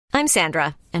I'm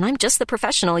Sandra, and I'm just the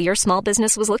professional your small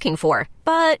business was looking for.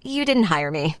 But you didn't hire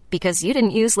me because you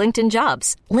didn't use LinkedIn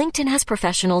Jobs. LinkedIn has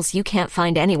professionals you can't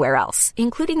find anywhere else,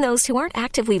 including those who aren't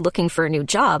actively looking for a new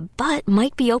job, but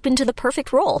might be open to the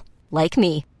perfect role, like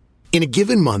me. In a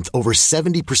given month, over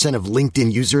 70% of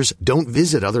LinkedIn users don't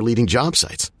visit other leading job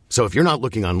sites. So if you're not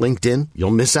looking on LinkedIn,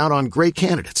 you'll miss out on great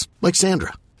candidates like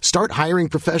Sandra. Start hiring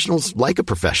professionals like a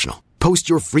professional. Post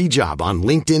your free job on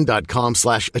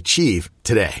linkedin.com/achieve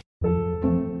today.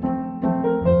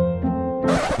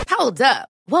 Hold up.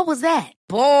 What was that?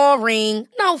 Boring.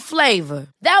 No flavor.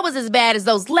 That was as bad as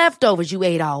those leftovers you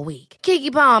ate all week.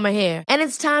 Keke Palmer here. And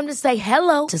it's time to say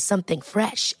hello to something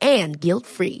fresh and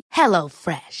guilt-free. Hello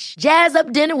Fresh. Jazz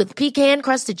up dinner with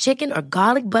pecan-crusted chicken or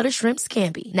garlic butter shrimp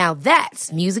scampi. Now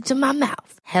that's music to my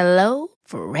mouth. Hello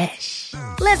Fresh.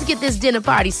 Let's get this dinner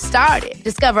party started.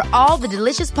 Discover all the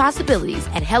delicious possibilities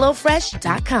at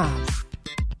HelloFresh.com.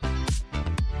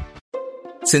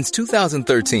 Since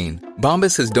 2013,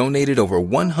 Bombas has donated over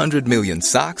 100 million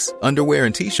socks, underwear,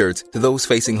 and T-shirts to those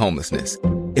facing homelessness.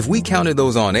 If we counted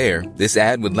those on air, this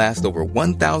ad would last over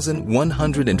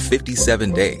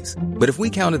 1,157 days. But if we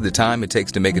counted the time it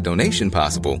takes to make a donation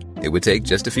possible, it would take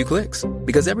just a few clicks.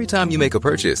 Because every time you make a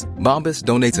purchase, Bombas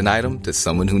donates an item to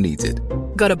someone who needs it.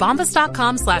 Go to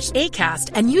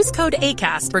bombas.com/ACAST and use code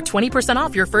ACAST for 20%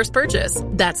 off your first purchase.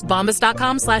 That's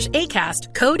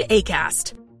bombas.com/ACAST, code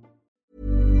ACAST.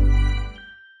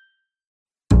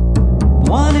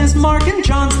 One is Mark and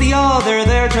John's the other.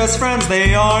 They're just friends,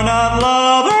 they are not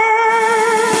lovers.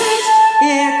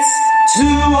 It's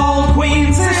two old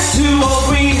queens, it's two old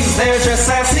queens. They're just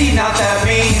sassy, not that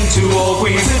mean. Two old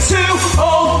queens, it's two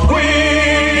old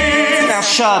queens. Now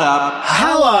shut up.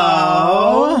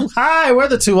 Hello. Hi, we're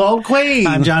the two old queens.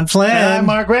 I'm John Flynn. And I'm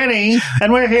Mark Rennie.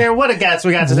 And we're here. What a guest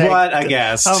we got today. What a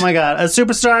guest. Oh my God. A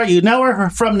superstar. You know her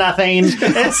from nothing.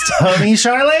 It's Tony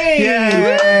Charlene.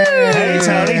 Yay. Hey,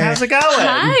 Tony. How's it going?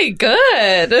 Hi.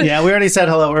 Good. Yeah, we already said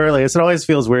hello earlier. So it always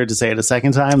feels weird to say it a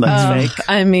second time. That's fake.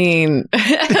 I mean,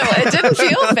 it didn't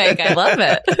feel fake. I love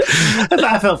it.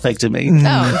 That felt fake to me.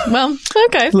 Oh, well,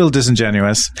 okay. A little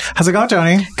disingenuous. How's it going,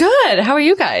 Tony? Good. How are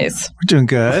you guys? We're doing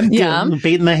good. Yeah.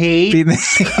 Beating the heat.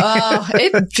 Oh,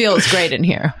 it feels great in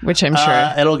here, which I'm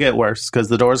sure. It'll get worse because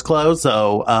the door's closed.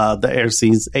 So the air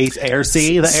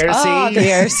C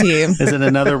is in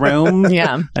another room.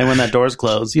 Yeah. And when that door's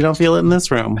closed, you don't feel it in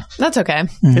this room. That's okay.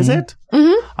 Is it?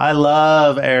 Mm-hmm. I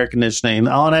love air conditioning.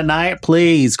 On at night,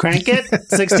 please crank it.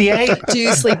 68. Do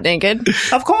you sleep naked?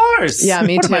 Of course. Yeah,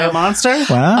 me What too. am I, a monster?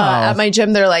 Wow. At my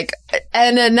gym, they're like,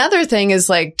 and another thing is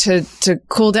like to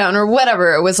cool down or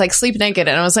whatever. It was like sleep naked.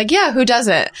 And I was like, yeah, who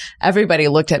doesn't? Everybody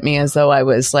looked at me as though I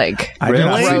was like I do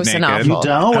not sleep gross and naked. awful. You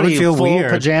don't? I What would are you, feel full weird.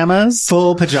 pajamas?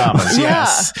 Full pajamas, Yeah.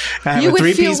 yes. I have You a would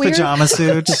feel three-piece weird? pajama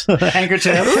suit,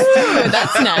 Handkerchief? Ooh,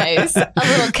 that's nice. A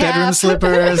little cap. bedroom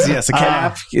slippers, yes, a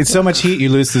cap. It's so much heat, you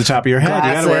lose to the top of your head.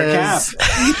 You gotta wear a cap.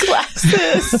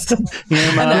 Glasses.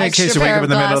 In case you wake up in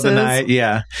the middle of the night.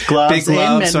 Yeah. Gloves Big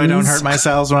gloves and so I don't mittens. hurt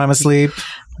myself when I'm asleep.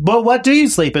 But what do you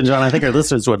sleep in, John? I think our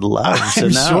listeners would love to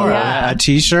know. Sure. Yeah. A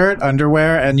t-shirt,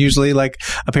 underwear, and usually like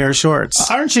a pair of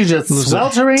shorts. Aren't you just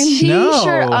sweltering?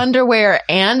 T-shirt, No. underwear,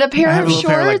 and a pair I have of a little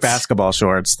shorts. pair of like basketball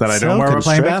shorts that I So don't wear when we're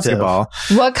playing constrictive. basketball.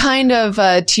 What kind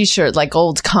of T-shirt? Like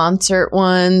old concert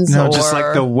ones? No, or... just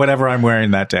like the whatever I'm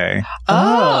wearing that day.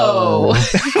 Oh.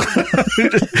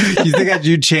 You think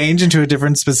you'd change into a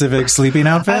different specific sleeping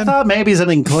outfit? I thought maybe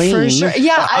something clean. For sure.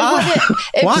 Yeah, I wouldn't.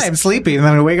 If, Why? I'm sleeping and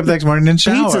then I wake up the next morning and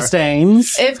shower. Pizza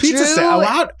stains. If Pizza Drew,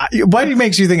 stain. Why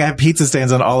makes you think I have pizza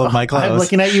stains on all of my clothes? I'm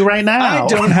looking at you right now. I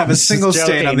don't have a Just single stain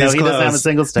joking. on No, these he doesn't have a clothes.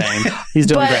 single stain. He's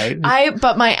doing great.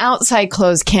 but my outside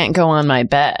clothes can't go on my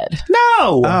bed.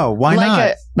 No. Oh, why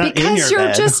not? Not in because your you're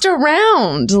bed. just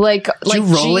around, like You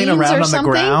rolling jeans around or on the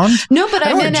something. ground? No, but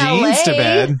I I'm don't in wear LA. jeans to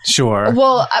bed. Sure.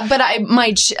 Well, but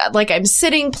I'm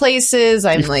sitting places.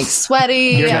 I'm like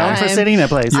sweaty. You're known for sitting at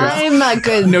places. I'm a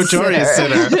good Notorious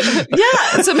sitter.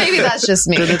 Yeah, so maybe that's just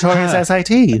me. The notorious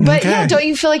SIT. But yeah, don't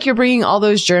you feel like you're bringing all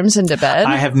those germs into bed?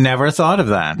 I have never thought of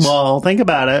that. Well, think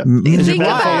about it. Is Think your bed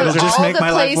about full of It'll just all make the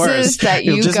my life places worse. that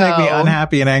It'll you just make me go.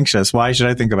 unhappy and anxious. Why should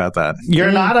I think about that?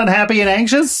 You're not unhappy and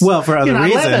anxious? Well, for other You're not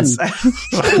reasons.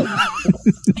 living.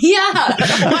 Yeah.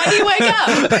 Why do you wake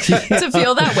up? To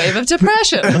feel that wave of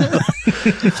depression.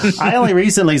 I only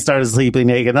recently started sleeping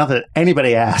naked. Not that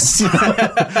anybody asked.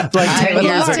 Like 10 would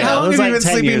years love to. ago. How How It long was have like you been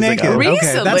 10 sleeping years naked? ago. Okay, that's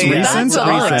Recently. recent. That's a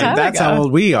long time That's ago. how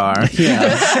old we are.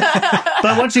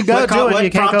 But once you go do it, you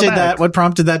can't go back. What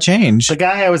prompted that change? The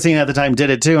guy I was seeing at the time did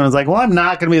it too, and I was like, "Well, I'm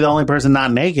not going to be the only person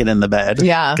not naked in the bed."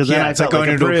 Yeah. because then Yeah, I it's like felt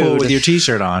going like into a pool prude. with your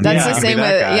t-shirt on. That's Yeah, the I can be same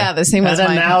that with guy. the same And with then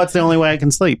my now it's the only way I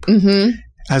can sleep.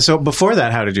 So before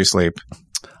that, how did you sleep?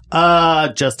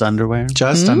 Just underwear.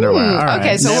 Just underwear. All right.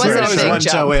 Okay, so it wasn't a big one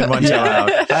jump. toe in, one toe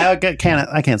out.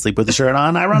 I can't sleep with the shirt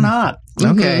on. I run hot.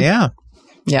 Okay, yeah.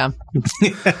 Yeah.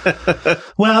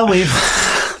 Well, we've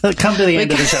come to the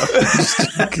end of the show.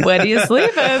 What are you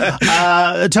sleeping?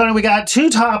 Tony, we got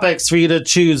 2 topics for you to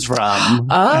choose from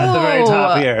at the very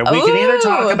top here. We can either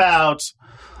talk about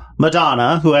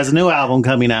Madonna, who has a new album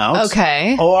coming out.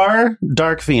 Okay. Or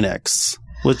Dark Phoenix,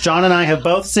 which John and I have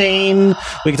both seen.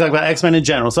 We can talk about X-Men in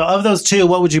general. So of those 2,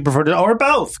 what would you prefer to, or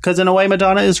both? Because in a way,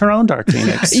 Madonna is her own Dark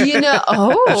Phoenix. She's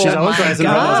always rising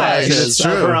from those ashes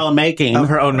of her own making. Of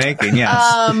her own making,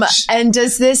 yes. And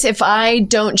does this, if I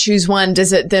don't choose one,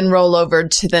 does it then roll over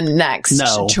to the next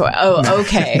No. choice? Oh,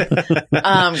 okay.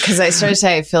 Because I started to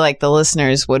say, I feel like the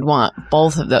listeners would want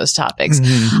both of those topics.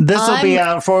 This will be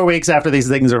out 4 weeks after these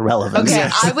things are relevant. Okay,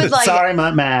 I would like... Sorry,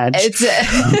 Madge.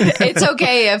 It's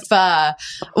okay if...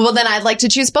 well, then I'd like to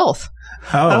choose both.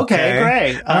 Oh, okay,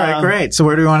 great. All right, great. So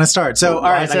where do we want to start? So, all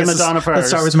right, Madonna first. Let's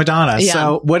start with Madonna. Yeah.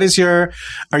 So, what is your?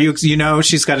 Are you? You know,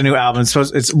 she's got a new album.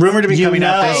 It's rumored to be coming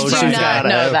out I this do Friday. not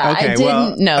know that. Okay, I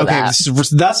didn't know that.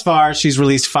 Thus far, she's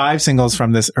released 5 singles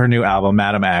from her new album,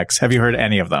 Madam X. Have you heard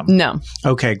any of them? No.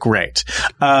 Okay, great.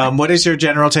 What is your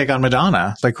general take on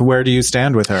Madonna? Like, where do you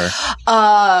stand with her?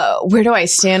 Where do I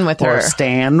stand with her? Or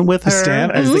stand with her,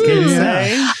 Stand? as the kids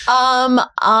say.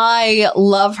 I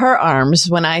love her arms.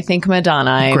 When I think Madonna,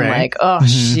 I'm Great. like, oh,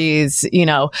 she's,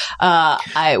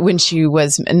 when she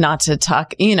was, not to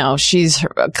talk, she's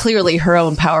clearly her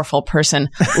own powerful person.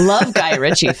 Love Guy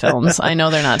Ritchie films. I know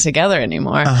they're not together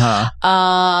anymore.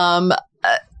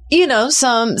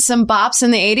 Some bops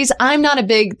in the 80s. I'm not a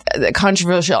big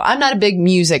controversial. I'm not a big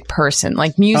music person.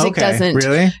 Like music doesn't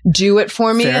do it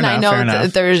for me. Fair and enough, I know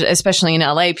that there's, especially in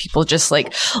LA, people just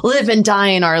like live and die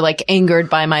and are like angered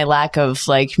by my lack of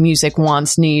like music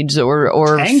wants, needs,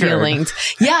 or feelings.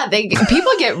 Yeah.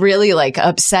 People get really like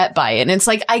upset by it. And it's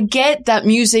like, I get that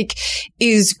music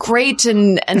is great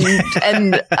and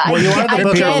Well, you are the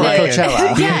get people it. of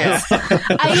Coachella. Yes.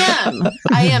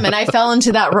 I am. And I fell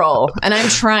into that role and I'm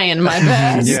trying my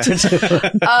best.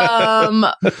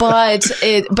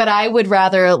 But I would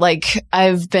rather, like,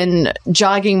 I've been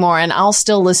jogging more and I'll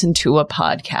still listen to a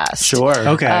podcast. Sure.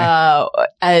 Okay.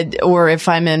 Or if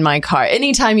I'm in my car,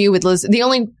 anytime you would listen, the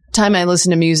only time I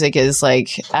listen to music is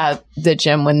like at the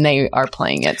gym when they are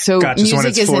playing it. So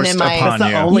music isn't in my... That's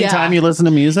the only time you listen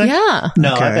to music? Yeah.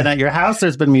 No, I've been at your house.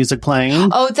 There's been music playing.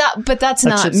 Oh, but that's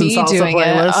not Chips and me Salsa doing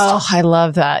playlist. it. Oh, I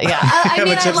love that. Yeah. I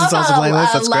mean, Chips I and love Salsa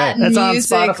playlist. That's great. Latin It's on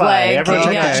music. Spotify. Like, Everyone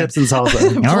check out Chips and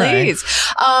Salsa. All right. Please.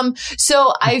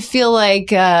 So I feel like,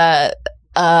 great.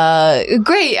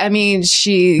 I mean,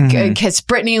 she kissed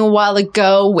Britney a while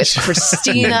ago with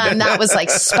Christina, and that was like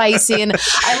spicy. And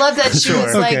I love that she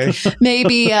was like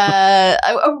maybe,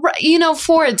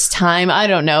 for its time. I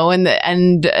don't know,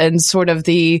 and sort of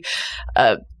the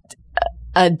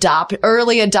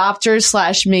early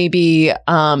adopter / maybe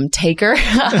taker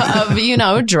of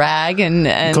drag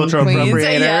and cultural queens.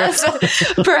 appropriator. Yes.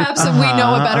 Perhaps we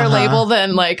know a better label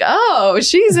than like, oh,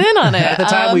 she's in on it. At the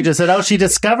time, we just said, "Oh, she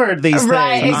discovered these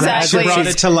right, things." exactly. She brought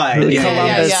it to light.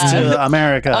 Columbus to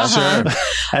America,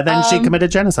 and then she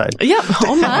committed genocide. Yep.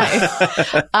 Oh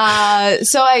my.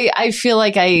 So I feel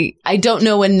like I don't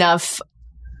know enough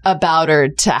about her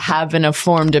to have an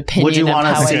informed opinion. Would you want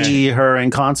of how to see her in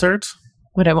concert?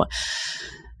 What I want.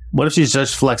 What if she's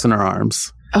just flexing her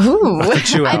arms? Ooh.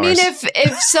 2 hours. I mean,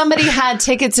 if somebody had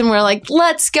tickets and we're like,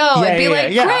 let's go, I'd be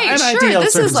like, great, sure.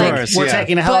 This is like, we're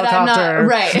taking a but I'm helicopter. not,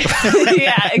 right.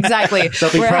 Yeah, exactly.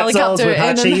 There'll be we're pretzels with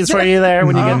hot cheese for you there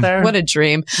when you get there. What a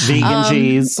dream. Vegan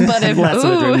cheese. But if, less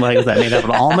of a dream. Like, is that made up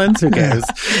of almonds? Who cares?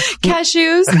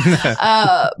 Cashews.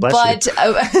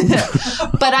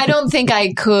 But I don't think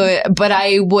I could, but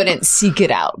I wouldn't seek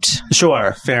it out.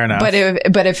 Sure. Fair enough. But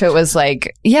if it was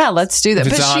like, yeah, let's do that.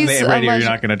 If it's but on she's the radio, you're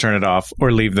not going to turn it off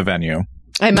or leave the venue.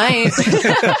 I might.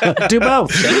 Do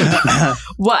both.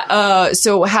 What?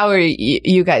 So how are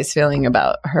you guys feeling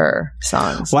about her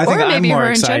songs? Well, I think or I'm maybe more her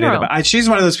in excited general. about. She's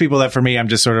one of those people that for me, I'm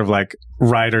just sort of like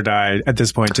ride or die at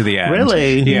this point to the end.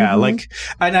 Really? Yeah. Like,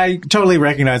 and I totally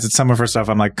recognize that some of her stuff,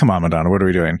 I'm like, come on, Madonna, what are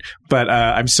we doing? But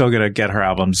I'm still gonna get her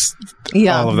albums,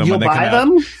 all of them You'll when they come buy out.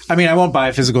 them? I mean, I won't buy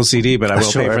a physical CD, but I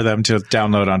will pay for them to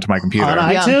download onto my computer. On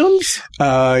iTunes?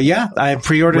 Yeah, I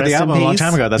pre-ordered the Rest in album a long peace.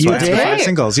 time ago. That's You why I have the did? 5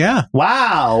 singles. Yeah.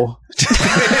 Wow.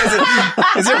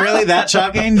 Is it really that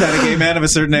shocking that a gay man of a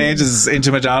certain age is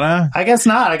into Madonna? I guess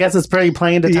not. I guess it's pretty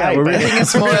plain to type. We're really,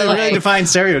 it's more like really defined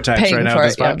stereotypes right now in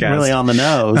this podcast. Really on the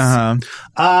nose. Uh-huh.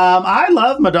 I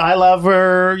love Madonna. I love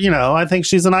her. I think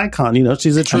she's an icon.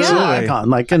 she's a true icon.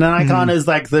 Like, and an icon is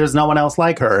like there's no one else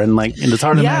like her, and it's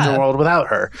hard to imagine a world without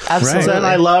her. Absolutely. So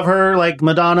I love her. Like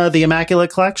Madonna, the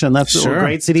Immaculate Collection. That's a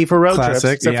great CD for road trips,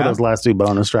 except for those last 2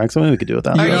 bonus tracks. I mean, we could do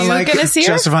without. Are you going to see her?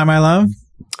 Justify My Love?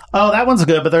 Oh, that one's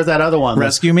good, but there's that other one.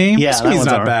 Rescue Me? Yeah, Rescue Me's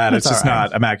not bad. It's just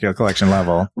not Immaculate Collection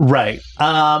level. Right.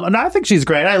 And I think she's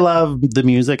great. I love the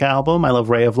music album. I love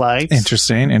Ray of Light.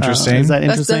 Interesting. Is that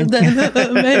interesting? When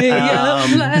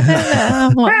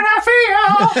I feel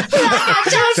I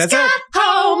just got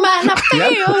home and I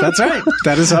feel. Yep, that's right.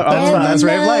 That's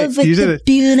Ray of Light. You did it.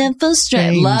 Beautiful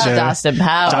strength. Loved Austin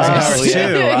Powers.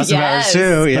 Austin Powers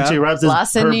too. Yeah. When she rubs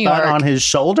her New butt York. on his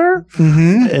shoulder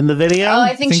in the video. Oh,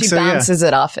 I think she bounces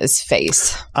it off his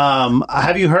face.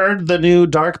 Have you heard the new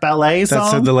Dark Ballet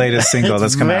song? That's the latest single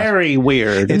that's come out. Very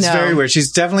weird. It's very weird.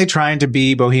 She's definitely trying to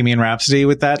be Bohemian Rhapsody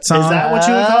with that song. Is that what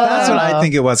you would call it? That's what I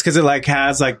think it was, because it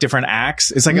has different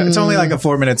acts. It's it's only a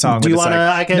 4-minute song. Do you want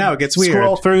to? No, it gets weird.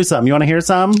 Scroll through some. You want to hear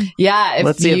some? Yeah,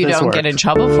 if you don't get in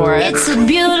trouble for it. It's a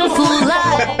beautiful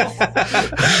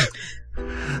life.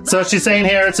 So she's saying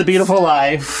here, it's a beautiful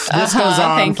life. This goes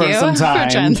on for some time.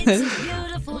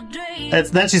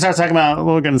 Then she starts talking about,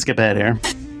 we're going to skip ahead here.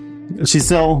 She's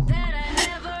still,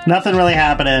 nothing really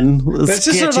happening. It's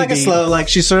just sort of like a slow,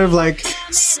 she's sort of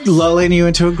lulling you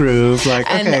into a groove.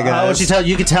 Okay, guys.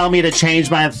 You could tell me to change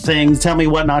my things, tell me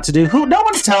what not to do. No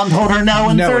one's told her no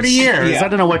in 30 years. Yeah. I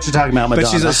don't know what you're talking about,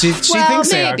 Madonna. But she thinks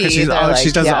they are, because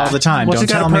she does it all the time. Well, she's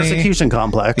got a persecution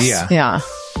complex. Yeah.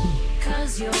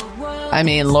 I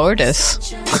mean,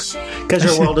 Lourdes. Because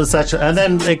your world is such and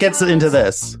then it gets into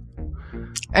this.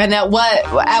 And at what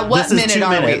minute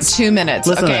are we? 2 minutes.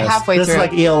 Listen okay, halfway through. This is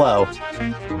like ELO.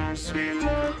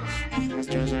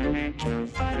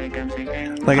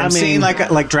 I'm seeing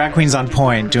drag queens on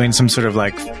point doing some sort of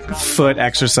foot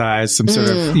exercise, some sort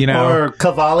of or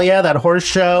Cavalia, that horse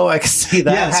show. I can see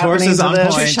that. Yes, horses on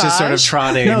point, just sort of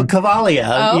trotting. No,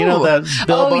 Cavalia. The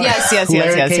Bill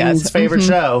Larry King's favorite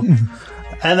show.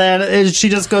 And then she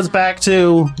just goes back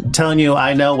to telling you,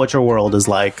 I know what your world is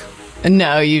like.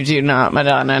 No, you do not,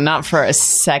 Madonna. Not for a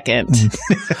second.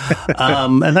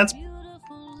 And that's...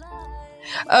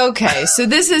 Okay, so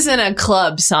this isn't a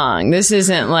club song. This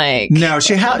isn't No,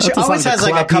 she always has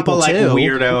a couple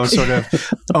weirdo sort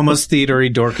of almost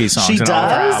theatery dorky songs. She does?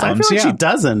 I feel like she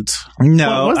doesn't.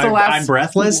 No, what's the last... I'm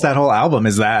Breathless. That whole album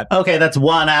is that. Okay, that's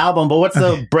one album, but what's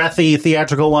the breathy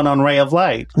theatrical one on Ray of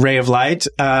Light? Ray of Light?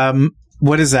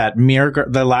 What is that?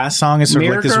 The last song is sort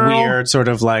of this weird sort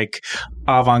of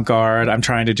avant-garde. I'm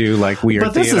trying to do weird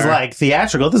But this theater. is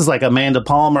theatrical. This is Amanda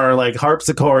Palmer,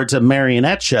 harpsichord to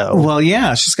marionette show. Well,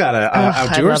 yeah, she's got to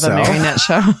outdo herself. I love a marionette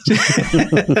show.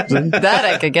 That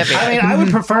I could get behind. I mean, I would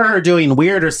prefer her doing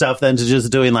weirder stuff than to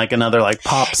just doing another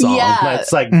pop song. Yeah.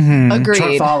 It's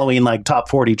agreed. Following top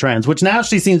 40 trends, which now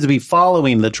she seems to be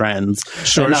following the trends.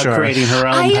 Sure, and not creating her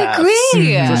own I paths.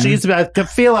 agree. So she used to be, I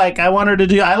feel like I want her to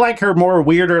do, I like her more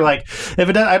weirder, if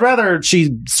it does, I'd rather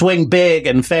she swing big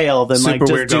and fail than super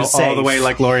just weird, do go safe. all the way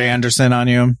like Laurie Anderson on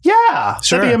you. Yeah,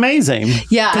 sure. That'd be amazing.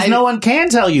 Yeah, because no one can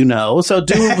tell you no, so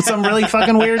do some really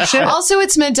fucking weird shit. Also,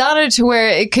 it's Madonna to where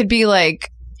it could be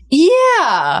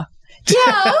yeah,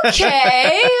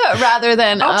 okay, rather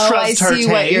than I see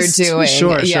what you're doing.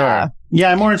 Sure.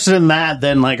 Yeah, I'm more interested in that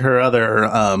than her other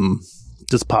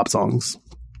just pop songs.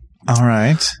 All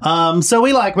right. So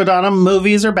we like Madonna.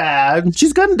 Movies are bad.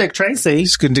 She's good in Dick Tracy.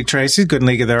 She's good in Dick Tracy. Good in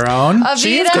League of Their Own. Evita.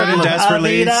 She's good in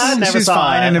Desperately. She's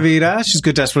fine in Evita. She's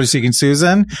good Desperately Seeking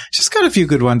Susan. She's got a few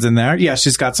good ones in there. Yeah,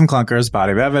 she's got some clunkers.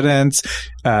 Body of Evidence.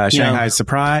 Shanghai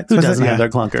Surprise. Who doesn't have their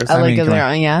clunkers? League of Their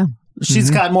Own, yeah. She's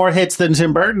got more hits than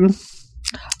Tim Burton.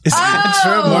 Is that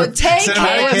true? More take him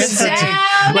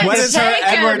down. What is her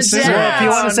Edward Scissorhands? If you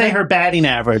want to say her batting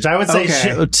average, I would say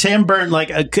Tim Burton,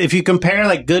 if you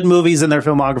compare good movies in their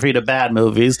filmography to bad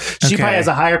movies, she probably has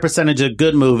a higher percentage of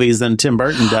good movies than Tim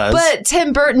Burton does. But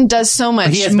Tim Burton does so much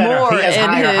more. He has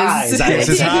higher highs. Yes,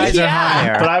 his highs are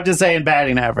higher. But I'm just saying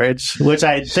batting average, which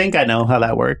I think I know how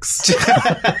that works.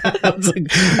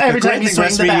 Every time you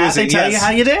swing the bat, they tell you how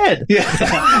you did. Yeah.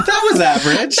 That was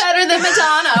average. Better than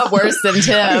Madonna, worse than and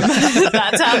Tim.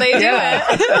 That's how they do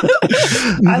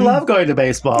it. I love going to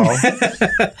baseball.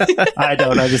 I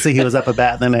don't. I just see he was up a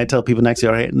bat, and then I tell people next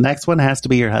year, next one has to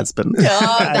be your husband.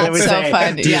 Oh, that's so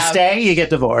fun. Do you stay? You get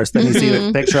divorced. Then you see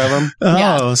the picture of him.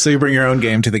 Oh, so you bring your own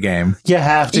game to the game. You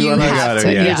have to. You have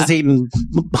to, You're just eating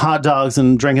hot dogs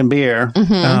and drinking beer,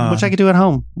 which I could do at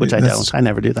home, which I don't. I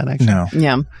never do that, actually. No.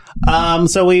 Yeah.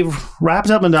 So we've wrapped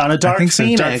up and done a Dark Phoenix.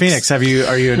 So. Dark Phoenix. Are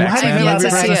you an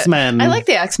X-Men? I like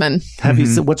the X-Men. Have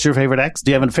you? What's your favorite X?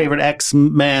 Do you have a favorite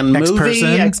X-Men movie?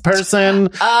 X-person?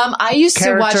 I used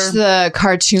to watch the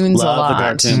cartoons a lot. Love the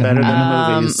cartoon better than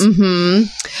the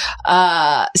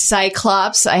movies.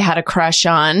 Cyclops, I had a crush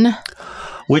on.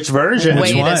 Which version?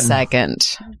 Wait a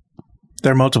second.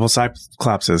 There are multiple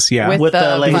Cyclopses, yeah. With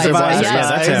the laser visor.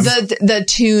 That's him.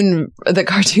 The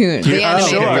cartoon, the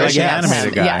animated version. The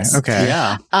animated guy. Yes. Okay.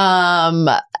 Yeah.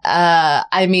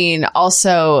 I mean,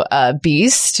 also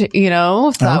Beast,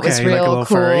 thought was real cool.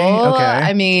 Furry. Okay.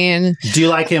 I mean, do you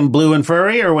like him blue and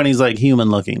furry, or when he's like human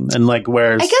looking and like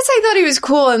wears? I guess I thought he was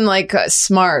cool and like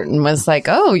smart, and was like,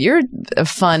 "Oh, you're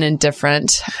fun and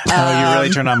different." You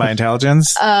really turned on my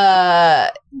intelligence.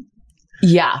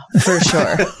 Yeah, for sure.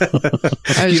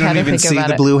 I was you don't even see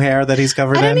the blue hair that he's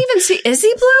covered in? I don't even see. Is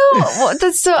he blue? Well,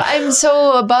 I'm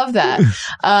so above that.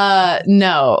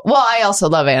 No. Well, I also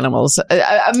love animals.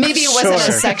 Maybe it wasn't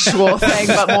a sexual thing,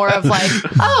 but more of like,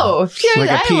 oh,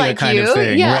 like I like kind you. Of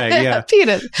thing. Yeah, right, yeah.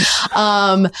 PETA.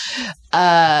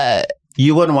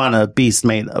 You wouldn't want a Beast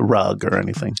made a rug or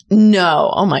anything.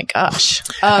 No. Oh my gosh.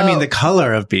 I mean, the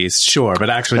color of Beast, sure, but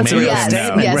actually maybe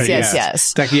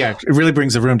yes. It really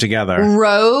brings the room together.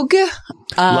 Rogue.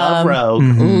 Love Rogue.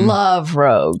 Mm-hmm. Love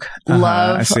Rogue.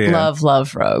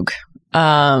 Love Rogue.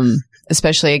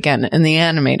 Especially again in the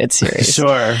animated series.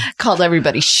 Sure. Called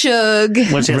everybody Shug.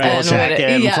 When she has a jacket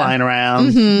and flying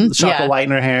around. Chocolate white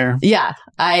in her hair. Yeah.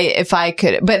 If I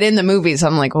could, but in the movies,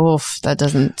 I'm like, oof, that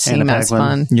doesn't seem as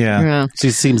fun. Yeah. She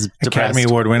seems depressed. Academy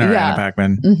Award winner, Anna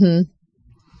Paquin. Mm-hmm.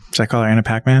 Did I call her Anna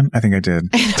Pac-Man? I think I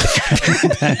did.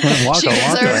 She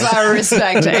deserves our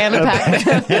respect, Anna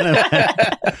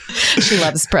Pac-Man. She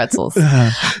loves pretzels. But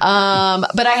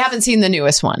I haven't seen the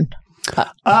newest one.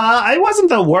 It wasn't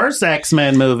the worst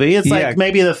X-Men movie. It's like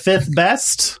maybe the fifth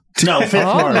best. No, fifth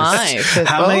worst.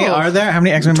 How many are there? How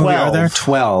many X-Men movies are there?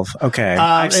 12. Okay.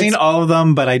 I've seen all of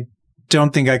them, but I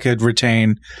don't think I could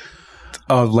retain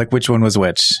which one was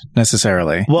which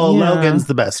necessarily. Well, Logan's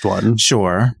the best one.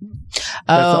 Sure.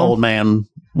 That's the old man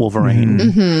Wolverine.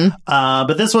 Mm-hmm.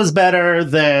 But this was better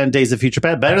than Days of Future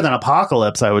Past, better than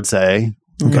Apocalypse, I would say.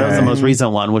 Okay. That was the most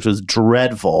recent one, which was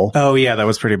dreadful. Oh, yeah, that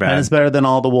was pretty bad. And it's better than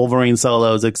all the Wolverine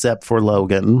solos except for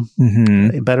Logan.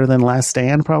 Mm-hmm. Better than Last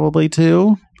Stand, probably,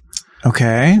 too.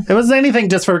 Okay. It was anything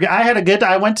just for...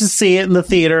 I went to see it in the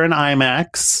theater in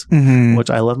IMAX, which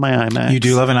I love my IMAX. You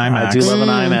do love an IMAX. I do love an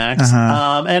IMAX.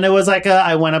 Uh-huh. And it was like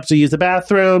I went up to use the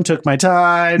bathroom, took my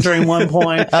time during one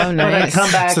point. Oh, nice. And I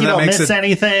come back, so you don't miss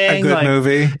anything. A good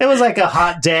movie. It was like a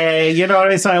hot day, you know what I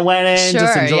mean? So I went in,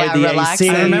 just enjoyed the AC.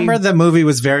 I remember the movie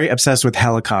was very obsessed with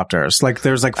helicopters. Like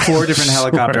there's like 4 different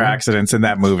helicopter accidents in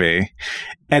that movie.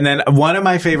 And then one of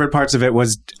my favorite parts of it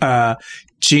was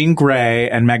Jean Grey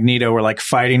and Magneto were like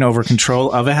fighting over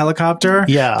control of a helicopter.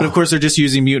 Yeah. But of course they're just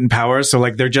using mutant powers. So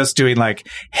like they're just doing like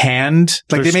hand,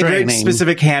 like they made very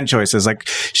specific hand choices. Like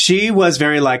she was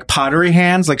very like pottery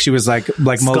hands. Like she was like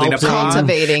molding a pot.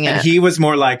 Cultivating it. And he was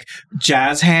more like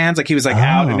jazz hands. Like he was like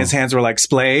out and his hands were like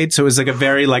splayed. So it was like a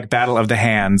very like battle of the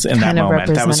hands in that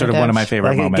moment. That was sort of one of my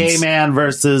favorite moments. A gay man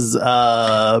versus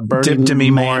Demi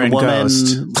Moore and woman.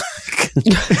 Ghost.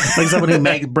 Like someone who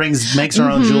makes her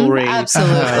own jewelry.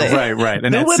 Absolutely. Right.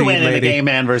 Who would win in a gay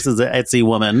man versus an Etsy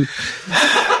woman?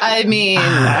 I mean,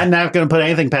 I'm not going to put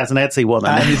anything past an Etsy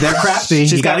woman. They're crafty.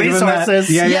 She's got resources.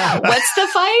 Yeah. What's the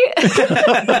fight?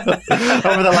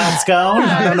 Over the last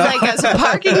scone? Like a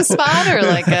parking spot or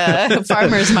like a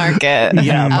farmer's market?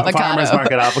 Yeah, avocado. Farmer's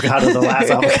market avocado, the last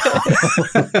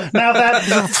avocado. Now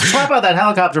swap out that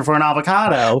helicopter for an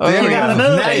avocado. You got a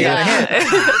movie. Now you got a hit.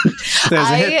 There's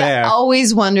a hit there. I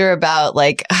always wonder about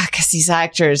like, because these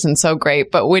actors and so great,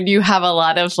 but when you have a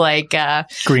lot of like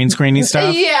green screening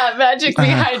stuff, magic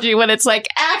behind you when it's like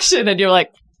action and you're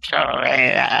like,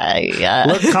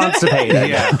 look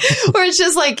constipated. Or it's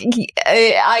just like,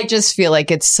 I just feel like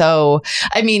it's so,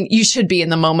 I mean, you should be in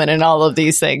the moment in all of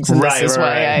these things. And this is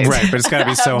why but it's got to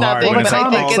be so hard when it's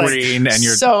like all green and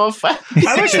you're so fun.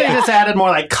 I wish they just added more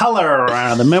like color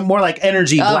around them, more like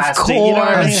energy blasting. You know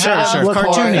what I mean? Sure.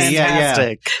 Cartoony.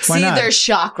 Fantastic. Why see not? their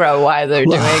chakra while they're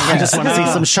doing it. I just want to see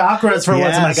some chakras for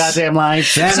once in my goddamn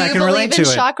life. Then I can relate to it.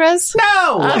 Chakras?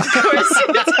 No! Of course.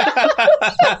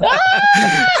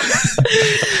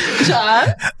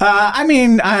 John? I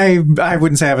mean, I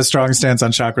wouldn't say I have a strong stance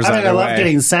on chakras either way. I love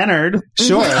getting centered.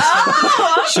 Sure.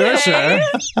 Okay. Sure.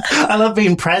 I love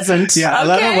being present. Yeah, I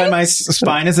love it when my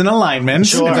spine is in alignment.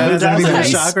 Sure. If that has anything to do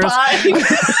with chakras.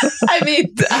 I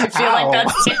mean, I feel like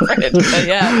that's different, but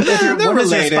yeah. They're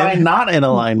related. Your spine not in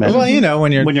alignment? Well, you know,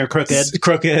 when you're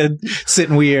crooked,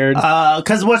 sitting weird.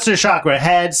 Because what's your chakra?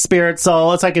 Head, spirit,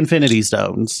 soul. It's like Infinity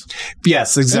Stones.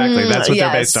 Yes, exactly. That's what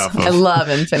they're based off of. I love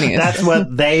Infinity. That's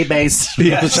what they based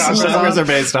the chakras are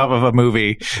based off of a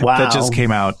movie that just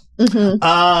came out.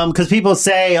 Because people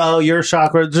say, "Oh, your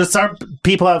chakra." Just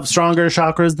people have stronger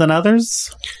chakras than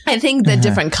others. I think the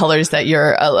different colors that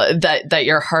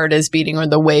your heart is beating or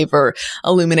the wave or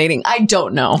illuminating. I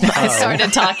don't know. I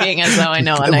started talking as though I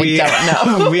know, and I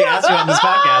don't know. We asked you on this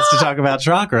podcast to talk about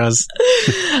chakras.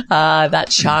 That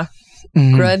chakra.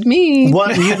 Me.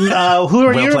 What? Who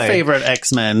are your favorite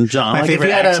X-Men, John? My favorite if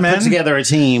you had X-Men? to put together a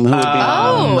team, who would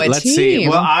be? Let's see.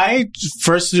 Well, I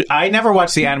never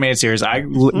watched the animated series. I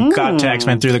got to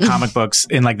X-Men through the comic books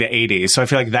in like the 80s. So I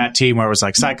feel like that team where it was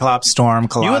like Cyclops, Storm,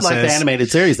 Colossus. You would like the animated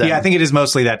series, then. Yeah, I think it is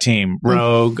mostly that team.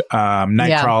 Rogue,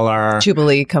 Nightcrawler. Yeah.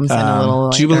 Jubilee comes in a little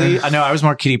later. Jubilee. No, I was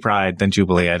more Kitty Pryde than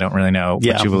Jubilee. I don't really know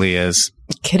what Jubilee is.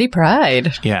 Kitty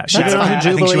Pryde. Yeah,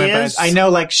 I know,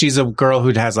 like she's a girl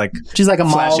who has like she's like a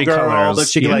mall girl colors. that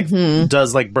she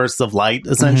does like bursts of light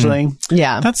essentially.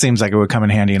 Yeah, that seems like it would come in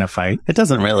handy in a fight. It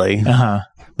doesn't really.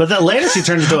 But then later she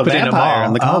turns into a vampire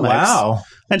in the comics. Oh, wow!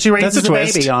 And she raises a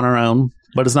baby on her own,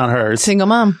 but it's not hers. Single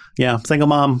mom. Yeah, single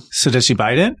mom. So does she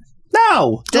bite it?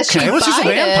 No. Does she bite she's a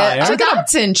vampire. Oh,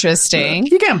 that's interesting.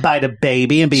 You can't bite a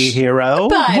baby and be a hero.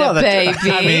 Bite a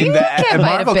baby. I mean, the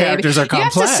Marvel characters are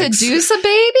complex. You have to seduce a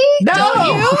baby? No. Don't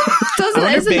you?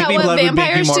 Isn't that what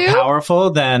vampires would be more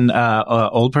powerful than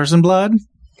old person blood?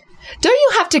 Don't you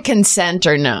have to consent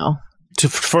or no? To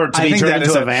be turned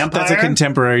into a vampire? That's a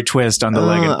contemporary twist on the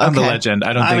legend.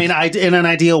 I don't think. I mean, in an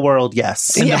ideal world,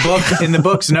 yes. In the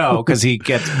books, no, because he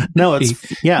gets... No,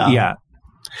 it's... Yeah.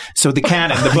 So the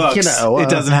canon, the books, it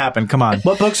doesn't happen. Come on.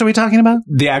 What books are we talking about?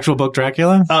 The actual book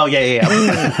Dracula? Oh, yeah.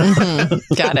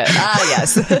 Got it.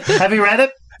 Yes. Have you read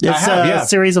it? It's a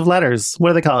series of letters. What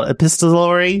do they call it?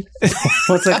 Epistolary?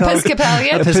 What's it called?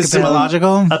 Episcopalian?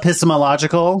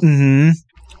 Epistemological? Mm-hmm.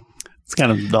 It's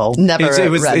kind of dull. Never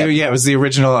read it. Yeah, it was the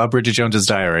original Bridget Jones's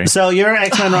Diary. So your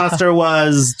X-Men roster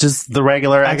was just the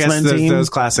regular X-Men team? Those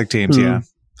classic teams, yeah.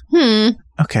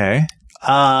 Okay.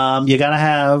 You gotta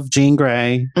have Jean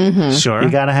Grey. Sure.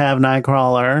 You gotta have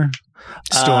Nightcrawler.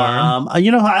 Storm.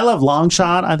 I love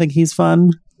Longshot. I think he's fun.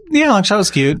 Yeah, Longshot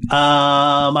was cute.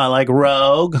 I like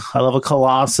Rogue. I love a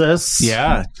Colossus.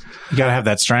 Yeah. You gotta have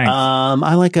that strength.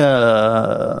 I like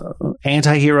a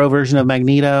anti-hero version of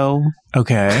Magneto.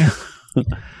 Okay.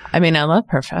 I mean, I love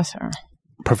Professor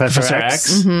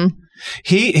X. Mm-hmm.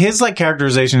 His like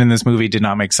characterization in this movie did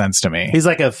not make sense to me. He's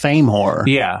like a fame whore.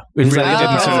 Yeah, it really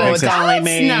didn't sort of make sense.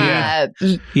 Yeah,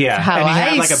 and he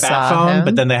had like a bat phone,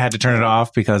 but then they had to turn it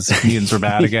off because mutants were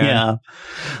bad again. Yeah,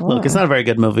 look, it's not a very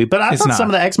good movie, but I thought some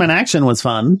of the X-Men action was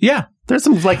fun. Yeah, there's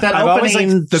some like that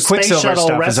opening the space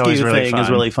shuttle rescue thing is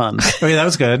really fun. Oh yeah, that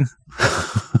was good.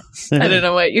 I don't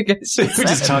know what you guys we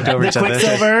just talked over each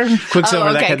other.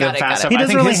 Quicksilver, that could have fast stuff. He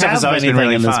doesn't really have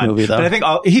anything in this movie, though. But I think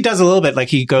he does a little bit. Like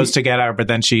he goes to get her, but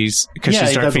then because she's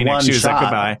Dark Phoenix, she was like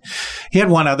goodbye. He had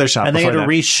one other shot, and they had to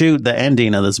reshoot the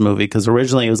ending of this movie because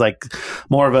originally it was like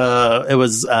more of it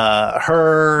was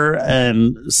her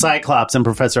and Cyclops and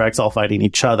Professor X all fighting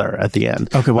each other at the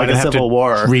end. Okay, why like a civil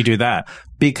war? Redo that.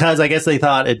 Because I guess they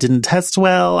thought it didn't test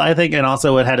well, I think. And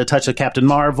also it had a touch of Captain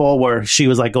Marvel where she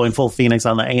was like going full Phoenix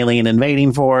on the alien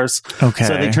invading force. Okay.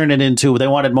 So they turned it into, they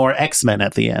wanted more X-Men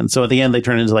at the end. So at the end, they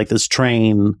turned into like this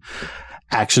train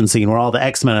action scene where all the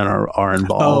X-Men are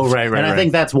involved. Oh, right. And I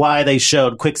think that's why they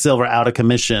showed Quicksilver out of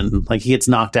commission. Like he gets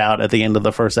knocked out at the end of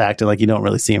the first act and like you don't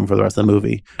really see him for the rest of the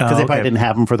movie. Because they probably didn't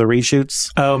have him for the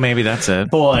reshoots. Oh, maybe that's it.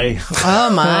 Boy.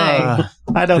 Oh my.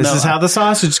 I don't know. This is how the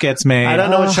sausage gets made. I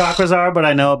don't know what chakras are, but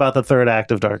I know about the third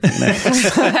act of Dark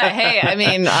Phoenix. Hey, I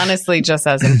mean, honestly, just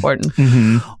as important.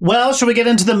 Well, should we get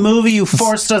into the movie you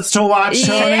forced us to watch,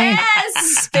 Tony?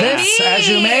 Yes, baby! This, as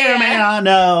you may or may not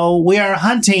know, we are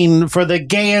hunting for the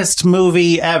gayest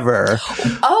movie ever.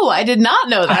 Oh, I did not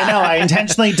know that. I know. I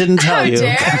intentionally didn't tell you.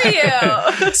 How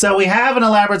dare you? So we have an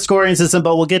elaborate scoring system,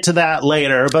 but we'll get to that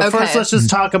later. But first, let's just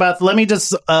talk about, let me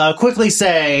just quickly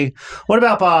say, what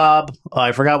about Bob?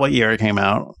 I forgot what year it came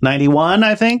out. 91,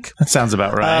 I think. That sounds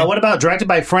about right. What about directed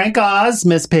by Frank Oz,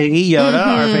 Miss Piggy, Yoda,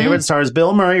 our favorite, stars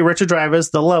Bill Murray, Richard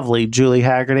Dreyfuss, the lovely Julie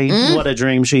Haggerty. What a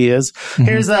dream she is.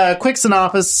 Here's a quick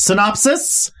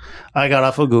synopsis I got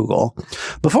off of Google.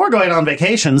 Before going on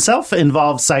vacation,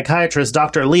 self-involved psychiatrist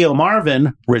Dr. Leo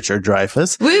Marvin, Richard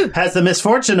Dreyfuss, has the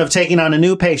misfortune of taking on a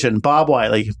new patient, Bob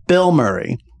Wiley, Bill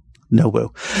Murray. No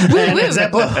woo. No,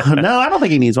 I don't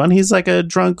think he needs one. He's like a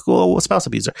drunk spouse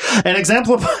abuser. An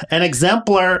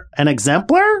exemplar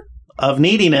of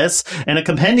neediness and a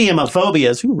compendium of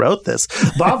phobias. Who wrote this?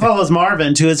 Bob follows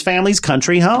Marvin to his family's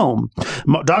country home.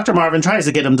 Dr. Marvin tries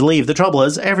to get him to leave. The trouble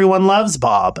is, everyone loves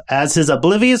Bob. As his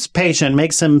oblivious patient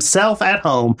makes himself at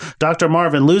home, Dr.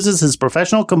 Marvin loses his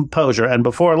professional composure and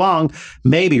before long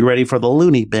may be ready for the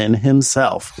loony bin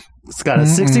himself. It's got a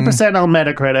 60% on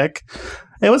Metacritic.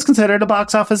 It was considered a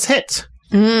box office hit.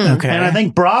 Okay. And I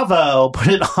think Bravo put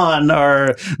it on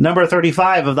our number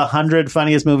 35 of the 100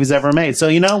 funniest movies ever made. So,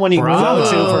 when you go to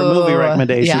for movie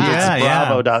recommendations, it's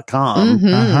bravo.com.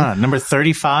 Number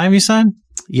 35, you said?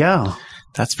 Yeah.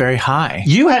 That's very high.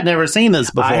 You had never seen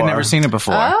this before. I had never seen it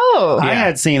before. Oh. I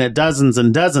had seen it dozens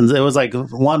and dozens. It was like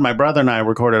one my brother and I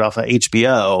recorded off of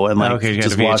HBO and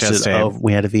just watched it.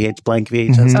 We had a blank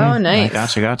VHS tape. Oh, nice.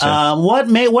 Gotcha.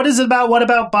 What is it about? What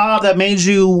about Bob that made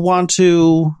you want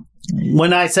to...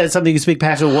 When I said something you speak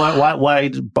passion, why?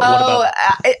 What about?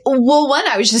 One,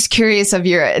 I was just curious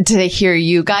to hear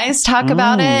you guys talk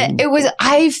about it.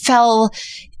 I fell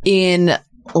in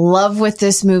love with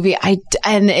this movie.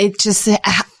 And it just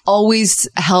always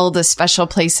held a special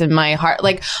place in my heart.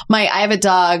 Like I have a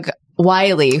dog,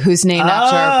 Wiley, who's named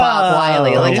after Bob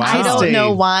Wiley. I don't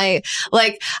know why.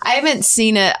 I haven't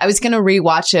seen it. I was going to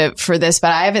rewatch it for this,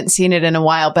 but I haven't seen it in a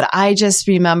while. But I just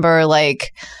remember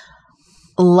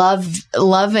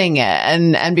loving it.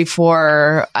 And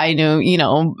before I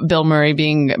knew, Bill Murray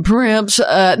being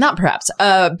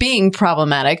being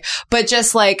problematic, but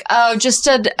just and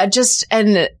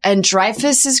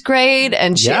Dreyfuss is great.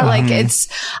 And shit,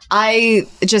 I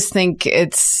just think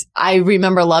I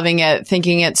remember loving it,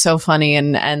 thinking it's so funny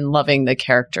and loving the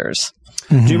characters.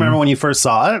 Do you remember when you first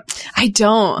saw it? I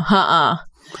don't.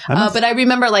 But I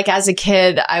remember as a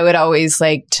kid, I would always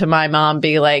to my mom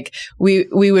be we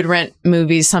would rent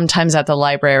movies sometimes at the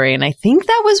library. And I think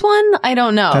that was one. I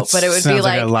don't know, but it would be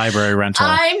like a library rental.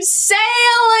 I'm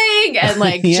sailing.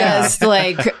 And just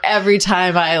every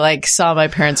time I saw my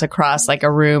parents across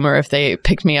a room or if they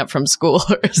picked me up from school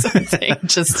or something,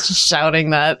 just shouting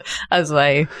that as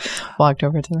I walked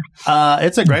over to them.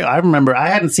 It's a great, I remember I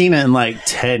hadn't seen it in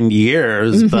 10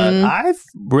 years, but I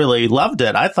really loved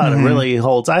it. I thought it really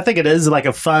holds. I think it is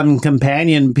a fun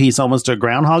companion piece almost to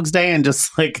Groundhog's Day and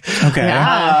just I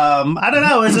don't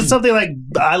know. Is it something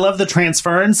I love the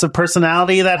transference of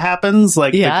personality that happens?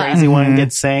 The crazy one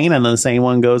gets sane and the sane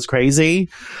one goes crazy.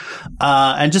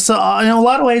 And just in a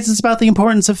lot of ways, it's about the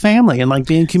importance of family and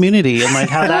being community and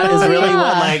how that is really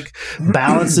what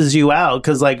balances you out.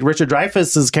 Because Richard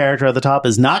Dreyfuss's character at the top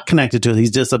is not connected to it.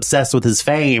 He's just obsessed with his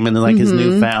fame and his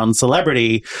newfound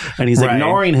celebrity, and he's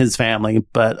ignoring his family.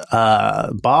 But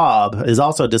Bob is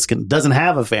also doesn't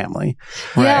have a family,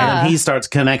 and he starts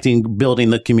connecting, building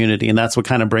the community, and that's what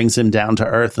kind of brings him down to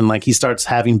earth. And he starts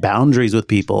having boundaries with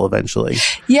people eventually.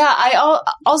 Yeah, I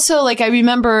also I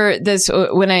remember this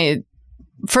when I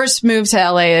first moved to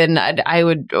LA, and I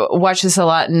would watch this a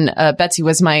lot. And Betsy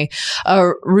was my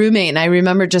roommate, and I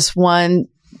remember just one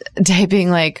day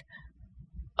being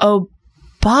 "Oh,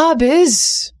 Bob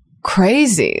is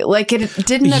crazy." It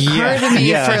didn't occur to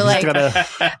me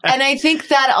and I think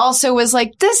that also was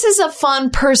this is a fun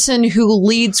person who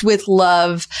leads with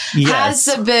love, is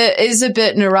a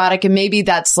bit neurotic, and maybe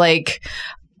that's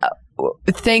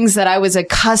things that I was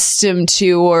accustomed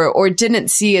to or didn't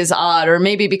see as odd, or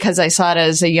maybe because I saw it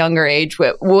as a younger age,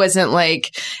 wasn't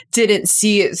didn't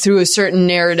see it through a certain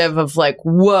narrative of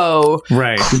whoa,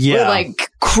 right.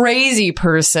 Crazy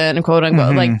person, quote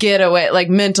unquote, get away,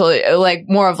 mentally,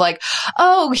 more of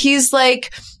oh, he's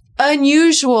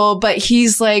unusual, but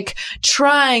he's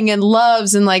trying and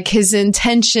loves, and his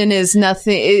intention is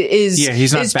nothing,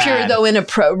 he's not bad. Pure though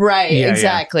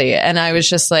exactly. Yeah. And I was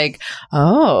just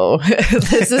oh,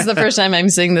 this is the first time I'm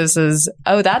seeing this as,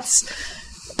 oh, that's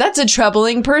a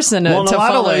troubling person to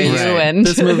follow you. And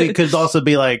this movie could also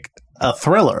be a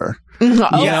thriller.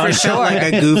 For sure.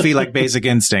 A goofy, Basic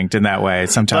Instinct in that way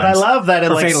sometimes. But I love that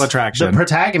Fatal Attraction. The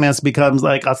protagonist becomes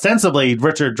ostensibly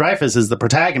Richard Dreyfuss is the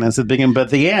protagonist at the beginning, but at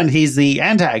the end he's the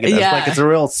antagonist. Yeah. It's a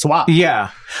real swap.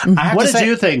 Yeah. What did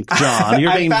you think, John?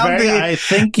 You're being I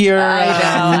think you're...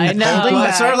 I know. Well,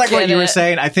 it's sort of like what you were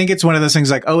saying. I think it's one of those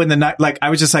things like, in the night, like, I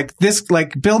was just like, this,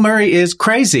 like, Bill Murray is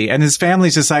crazy. And his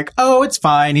family's just like, oh, it's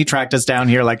fine. He tracked us down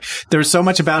here. Like, there was so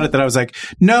much about it that I was like,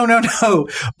 no.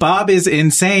 Bob is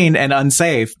insane and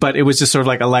unsafe. But it was just sort of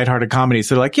like a lighthearted comedy.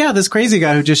 So they're like, yeah, this crazy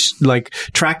guy who just, like,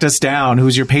 tracked us down,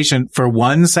 who's your patient for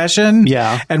one session.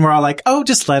 Yeah. And we're all like, oh,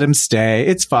 just let him stay.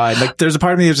 It's fine. Like, there's a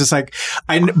part of me that was just like,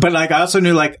 but like, I also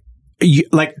knew like,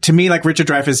 to me, like Richard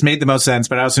Dreyfuss made the most sense,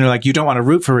 but I also knew like you don't want to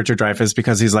root for Richard Dreyfuss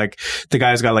because he's like the guy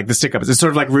who's got like the stick up. It's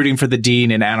sort of like rooting for the dean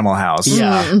in Animal House.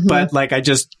 Yeah. Mm-hmm. But like I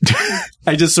just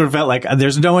sort of felt like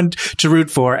there's no one to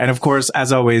root for. And of course,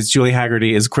 as always, Julie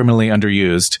Haggerty is criminally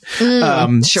underused.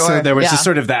 Sure. So there was just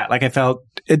sort of that. Like I felt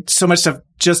so much stuff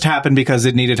just happened because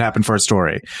it needed to happen for a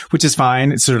story, which is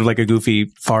fine. It's sort of like a goofy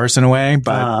farce in a way,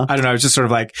 but I don't know. It's just sort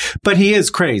of like, but he is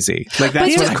crazy. Like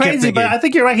that's what I kept crazy, thinking. but I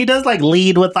think you're right. He does like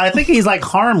lead with, I think he's like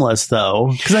harmless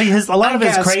though. Cause a lot of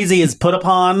his crazy is put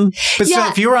upon. But still,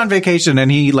 if you were on vacation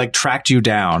and he like tracked you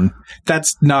down,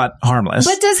 that's not harmless.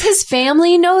 But does his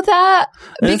family know that?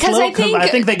 Because I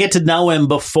think they get to know him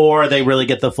before they really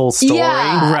get the full story.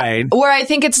 Yeah. Right. Where I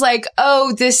think it's like,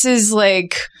 oh, this is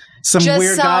like, some just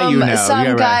weird guy you know.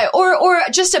 Some guy, or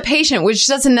just a patient, which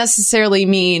doesn't necessarily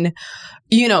mean,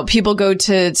 you know, people go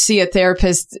to see a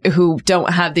therapist who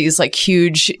don't have these like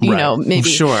huge, you know,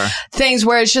 maybe things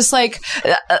where it's just like,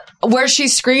 where she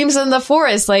screams in the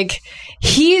forest, like,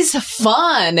 he's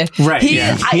fun. Right.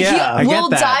 We'll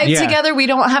dive together. We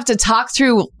don't have to talk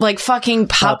through like fucking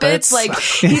puppets. Like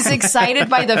he's excited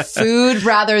by the food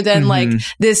rather than like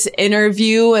this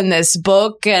interview and this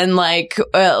book. And like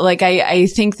I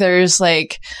think there's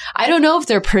like, I don't know if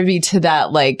they're privy to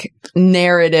that like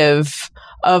narrative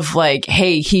of like,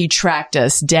 hey, he tracked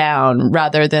us down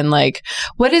rather than like,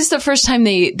 what is the first time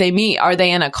they meet? Are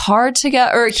they in a car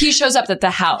together? Or he shows up at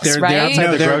the house, they're right?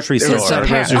 outside the grocery store.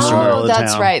 Oh,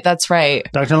 that's right. That's right.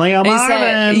 Dr. Leo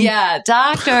Marvin.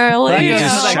 Dr. Leo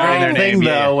Marvin. Thing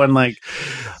though, when like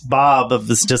Bob of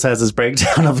this just has this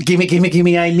breakdown of gimme,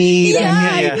 I need,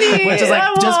 which is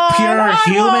like just pure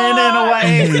human in a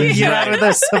way. You know,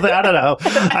 there's something, I don't know.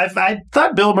 I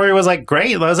thought Bill Murray was like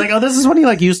great. I was like, oh, this is when he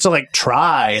like used to like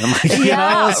try. And I'm like, you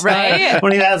know, right.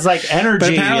 When he has like energy.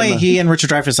 But apparently he and Richard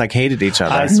Dreyfuss like hated each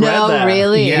other. I read that.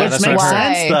 Really? Yeah, which makes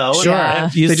sense though. Sure. Yeah.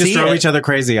 They just drove each other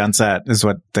crazy on set is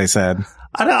what they said.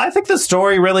 I don't know. I think the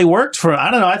story really worked for, I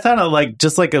don't know. I thought it like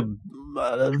just like a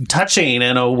touching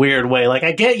in a weird way. Like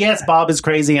I get, yes, Bob is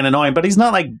crazy and annoying, but he's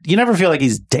not like, you never feel like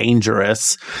he's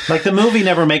dangerous. Like the movie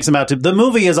never makes him out to, the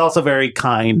movie is also very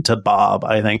kind to Bob,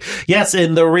 I think. Yes,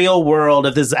 in the real world,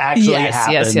 if this actually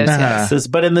happened. Yes.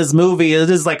 But in this movie, it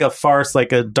is like a farce,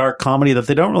 like a dark comedy that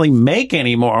they don't really make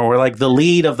anymore, where like the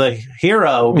lead of the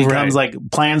hero becomes like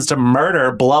plans to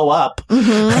murder, blow up.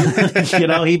 You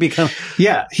know, he becomes,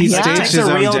 he takes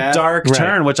a real dark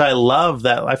turn, which I love.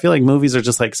 That I feel like movies are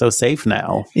just like so safe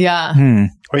now. Yeah.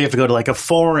 Or you have to go to like a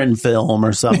foreign film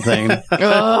or something. If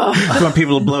you want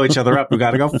people to blow each other up, we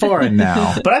got to go foreign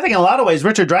now. But I think in a lot of ways,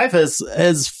 Richard Dreyfuss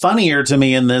is funnier to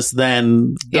me in this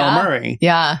than Bill Murray.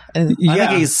 Yeah. I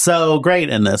think he's so great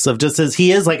in this, of just as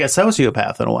he is like a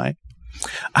sociopath in a way.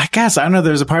 I guess, I don't know,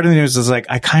 there's a part of me that was like,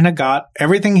 I kind of got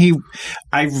everything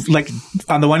I like,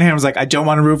 on the one hand, I was like, I don't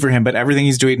want to root for him, but everything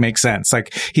he's doing makes sense.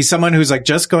 Like, he's someone who's like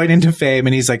just going into fame,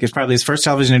 and he's like, it's probably his first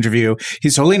television interview.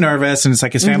 He's totally nervous, and it's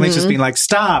like his family's just being like,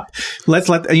 stop. Let's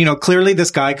clearly this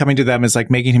guy coming to them is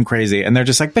like making him crazy. And they're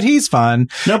just like, but he's fun.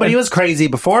 No, but he was crazy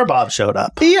before Bob showed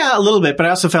up. Yeah, a little bit. But I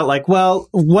also felt like, well,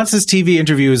 once his TV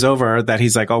interview is over that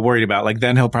he's like all worried about, like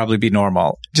then he'll probably be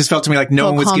normal. It just felt to me like no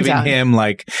one was giving him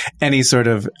like any sort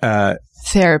of,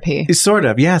 therapy. Sort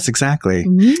of. Yes, exactly.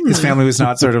 His family was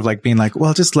not sort of like being like,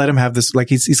 well, just let him have this. Like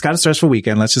he's got a stressful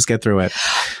weekend. Let's just get through it.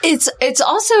 It's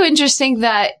also interesting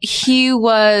that he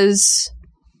was,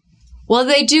 well,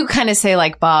 they do kind of say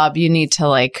like, Bob, you need to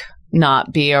like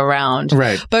not be around.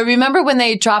 Right. But remember when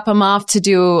they drop him off to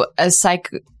do a psych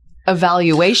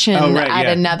evaluation at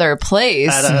another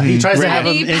place. He tries to have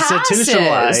him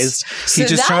institutionalized. He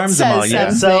just charms them all. Yeah,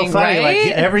 so funny. Right? Like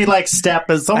every like step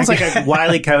is almost like a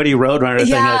Wile E. Coyote Roadrunner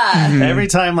thing. Like, every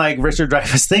time like Richard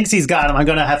Dreyfuss thinks he's got him, I'm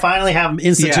going to finally have him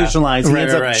institutionalized. He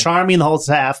ends up charming the whole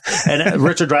staff, and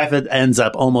Richard Dreyfuss ends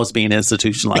up almost being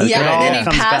institutionalized. Yeah, and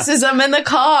then he passes him in the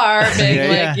car, being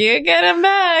like, "You get him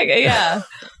back." Yeah.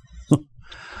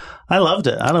 I loved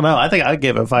it. I don't know. I think I'd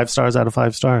give it 5 stars out of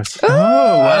 5 stars. Oh,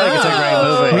 wow. I think it's a great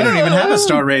movie. We don't even have a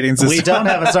star rating system. We don't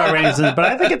have a star rating system, but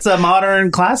I think it's a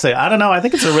modern classic. I don't know. I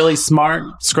think it's a really smart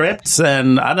script,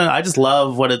 and I just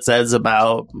love what it says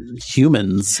about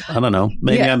humans. I don't know.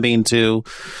 Maybe I'm being too...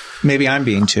 Maybe I'm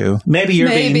being too. Maybe you're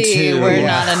being too. Maybe we're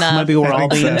not enough. Maybe we're all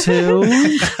being too.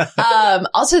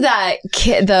 Also, that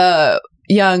kid, the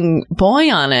young boy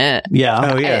on it.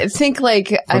 Yeah. Oh, yeah. I think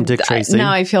From Dick Tracy.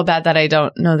 now I feel bad that I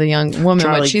don't know the young woman,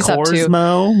 Charlie what she's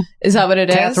Korsmo. up to. Is that what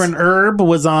it is? Catherine Erb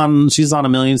was on. She's on a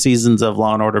million seasons of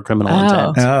Law and Order: Criminal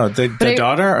Intent. Oh, the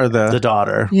daughter or the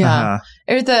daughter? Yeah.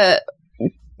 Or the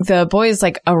boy is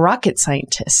like a rocket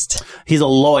scientist. He's a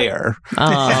lawyer.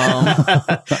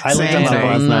 Oh. I looked him up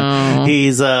last night.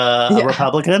 He's a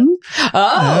Republican.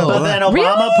 Oh. But then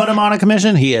Obama put him on a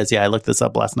commission. He is. Yeah, I looked this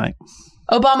up last night.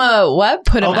 Obama what?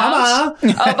 Put him out?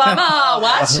 Obama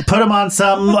what? Put him on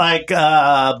some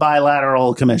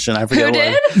bilateral commission. I forget Who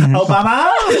did? Obama.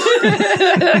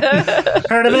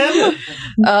 Heard of him?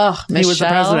 Oh, he was the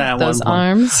president at those one point.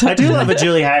 arms. I do love a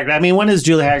Julie Haggerty. I mean, when is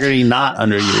Julie Haggerty not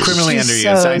underused? Criminally She's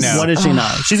underused, so I know. When is she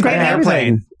not? She's great in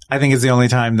Airplane. I think it's the only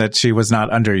time that she was not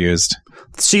underused.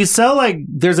 She's so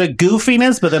there's a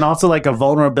goofiness, but then also like a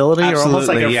vulnerability or almost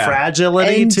like a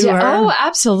fragility to her. Oh,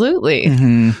 absolutely.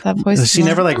 Mm-hmm. That voice. She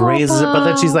never raises it, but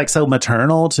then she's like so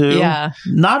maternal too. Yeah.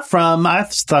 Not from, I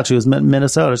thought she was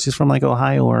Minnesota. She's from like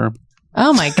Ohio or.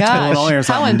 Oh my gosh.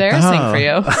 How embarrassing for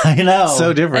you. I know.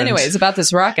 So different. Anyways, about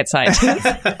this rocket scientist.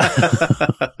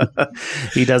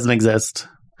 He doesn't exist.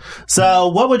 So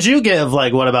what would you give?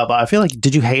 What about Bob? I feel like,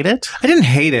 did you hate it? I didn't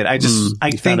hate it. I just,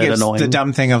 I think it's annoying. the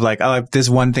dumb thing of this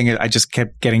one thing I just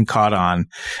kept getting caught on.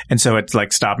 And so it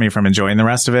stopped me from enjoying the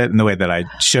rest of it in the way that I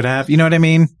should have. You know what I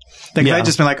mean? If I'd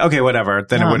just been okay, whatever,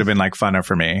 then it would have been funner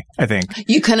for me, I think.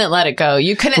 You couldn't let it go.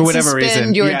 You couldn't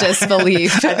suspend your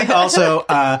disbelief. I think also,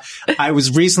 I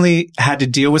was recently had to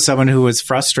deal with someone who was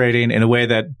frustrating in a way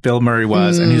that Bill Murray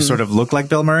was and who sort of looked like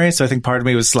Bill Murray. So I think part of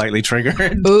me was slightly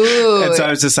triggered. Ooh. And so I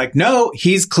was just no,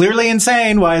 he's clearly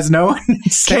insane. Why is no one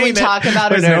saying Can we talk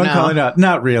about it no or one no? calling it out?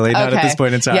 Not really. Not at this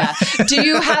point in time. Yeah. Do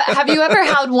you have you ever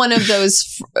had one of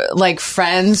those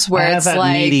friends where I it's have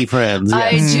that needy friends.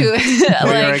 I do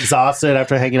where you're exhausted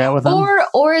after hanging out with them?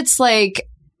 Or it's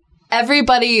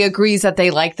everybody agrees that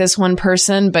they like this one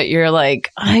person, but you're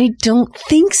I don't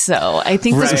think so. I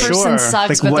think this person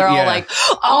sucks, but they're all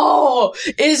oh,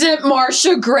 is it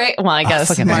Marcia Gray? Well, I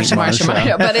guess Marcia.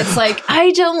 But it's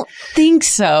I don't think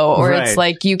so. Or it's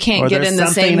you can't get in the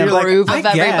same groove of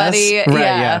everybody. Right,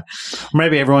 yeah.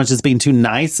 Maybe everyone's just being too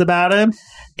nice about it.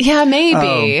 Yeah,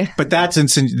 maybe. But that's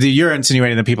you're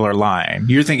insinuating that people are lying.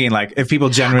 You're thinking if people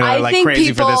generally are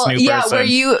crazy for this new person. Yeah, where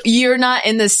you're not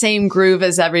in the same groove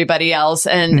as everybody else,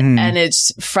 and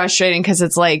it's frustrating because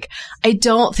it's I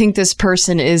don't think this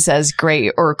person is as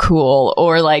great or cool,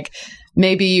 or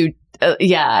maybe you.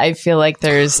 I feel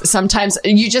there's sometimes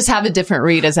you just have a different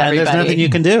read as everybody. And there's nothing you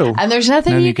can do. And there's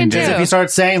nothing you can do. If you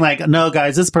start saying no,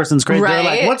 guys, this person's great.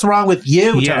 Right? They're what's wrong with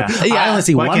you? Yeah. I only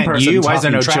see one person. Why is there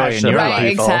no joy in your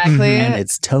life? Exactly. And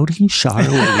it's Tony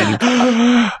Charlie.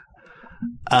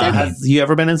 Have you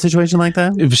ever been in a situation like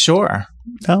that? Sure.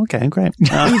 Oh, okay, great.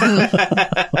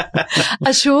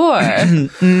 Sure.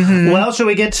 Well, should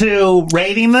we get to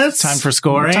rating this? Time for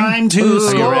scoring. Time to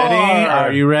score.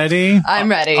 Are you ready?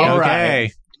 I'm ready. All okay.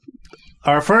 Right.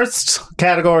 Our first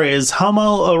category is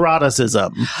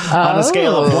homoeroticism. On a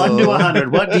scale of 1 to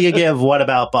 100, what do you give What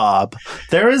About Bob?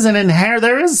 There is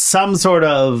some sort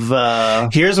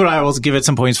of... Here's what I will give it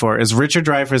some points for, is Richard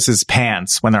Dreyfuss's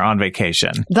pants when they're on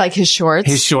vacation. His shorts?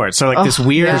 His shorts. So this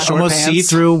weird, almost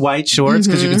see-through white shorts,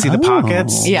 because you can see the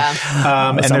pockets. Yeah.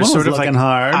 And they're sort of looking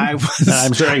hard. I'm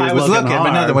sure he was looking hard.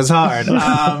 but nothing was hard.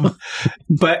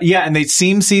 But yeah, and they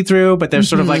seem see-through, but they're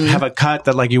sort of have a cut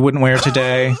that you wouldn't wear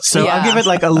today. So I'll give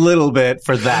it a little bit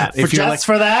for that. If you're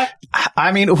for that?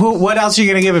 I mean, what else are you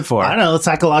going to give it for? I don't know.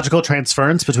 Psychological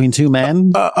transference between two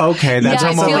men. Okay, that's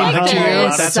homoerotic to you.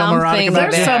 That's homoerotic.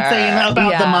 There's something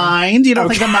about the mind. You don't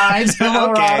think the mind's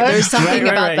homoerotic? There's something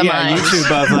about the mind. You two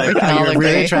both you're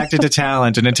really attracted to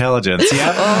talent and intelligence.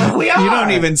 Yeah, we are. You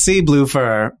don't even see blue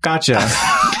fur. Gotcha.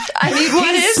 I mean,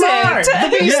 what is smart.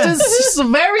 it? The beast is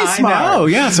very smart. I know.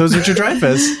 Yeah. So is Richard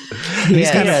Dreyfuss.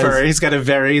 He's got a fur. He's got a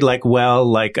very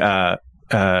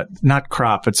not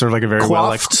crop, but sort of a very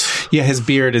coiffed. His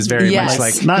beard is very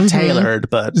much not tailored,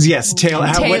 but yes,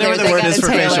 whatever the word is for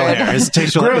facial hair. His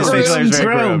facial hair is very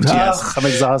groomed. Yes. I'm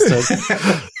exhausted.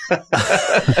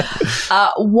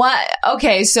 What?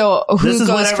 Okay, so who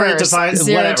goes first? 0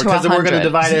 to 100. Because we're going to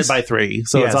divide it by 3,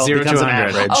 so it's all 0 becomes to an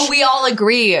 100. average. Oh, we all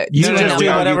agree. You just do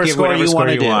whatever score you want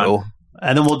to do.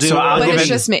 And then we'll do. So but it's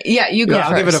just me. Yeah, you go first.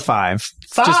 I'll give it a 5.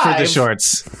 5? Just for the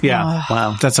shorts. Yeah.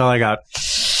 Wow. That's all I got.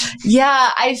 Yeah,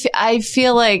 I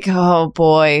feel like, oh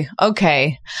boy.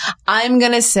 Okay. I'm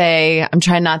going to say, I'm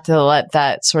trying not to let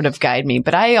that sort of guide me,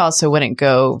 but I also wouldn't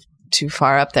go too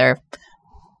far up there.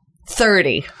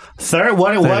 30. What?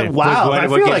 Wow. I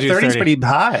feel like 30 is pretty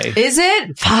high. Is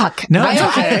it? Fuck. No,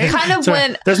 I kind of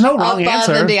went There's no wrong above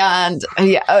answer. and beyond.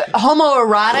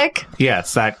 Homoerotic?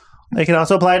 Yes, that. They can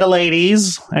also apply to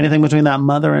ladies. Anything between that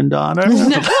mother and daughter. No.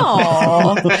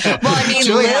 Well, I mean,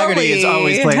 Julie Lily. Haggerty is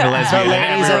always playing the lesbian.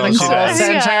 Ladies in every in the role call she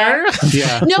does. center.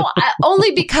 Yeah. No,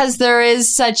 only because there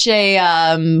is such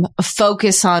a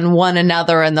focus on one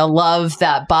another and the love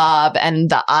that Bob and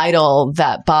the idol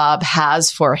that Bob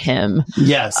has for him.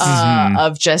 Yes.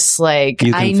 Of just like,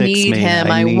 You can I fix need me.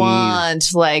 him, I need- want,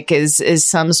 like, is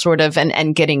some sort of,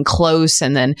 and getting close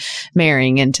and then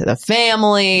marrying into the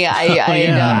family.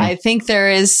 I think there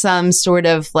is some sort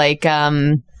of like,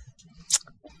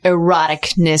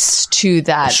 eroticness to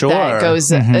that. Sure. That goes,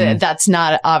 that's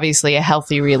not obviously a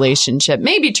healthy relationship.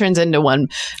 Maybe turns into one,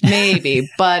 maybe,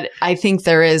 but I think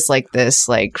there is like this,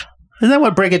 like, Isn't that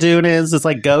what Brigadoon is? It's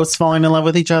like ghosts falling in love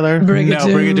with each other? No,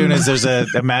 Brigadoon is there's a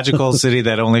magical city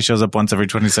that only shows up once every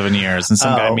 27 years, and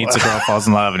some guy meets a girl, falls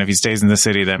in love, and if he stays in the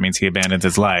city, that means he abandons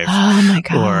his life. Oh my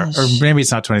gosh. Or maybe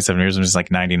it's not 27 years, it's like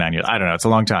 99 years. I don't know. It's a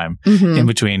long time in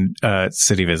between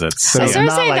city visits. So I was yeah. going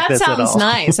to Not say, like that this at sounds all.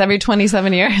 nice. Every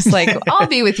 27 years. Like, I'll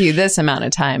be with you this amount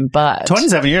of time, but.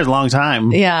 27 years, a long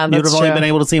time. Yeah, You would that's have only true. been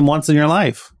able to see him once in your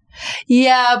life.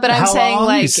 Yeah, but I'm How saying long?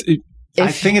 like. I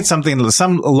think it's some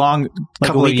long Like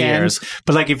couple a of weekend? years.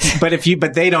 But like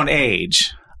but they don't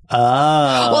age.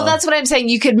 Oh. Well, that's what I'm saying.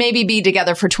 You could maybe be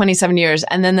together for 27 years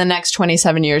and then the next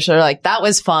 27 years are like, that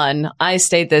was fun. I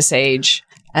stayed this age.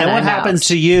 And what I'm happens out.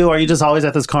 to you? Are you just always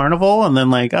at this carnival? And then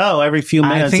like, oh, every few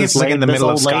minutes, I think this it's like in the this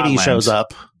middle old of lady Scotland. shows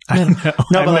up. I don't know.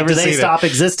 No, I've but like, never do they seen it. stop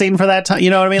existing for that time?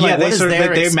 You know what I mean? Like, Yeah, what is their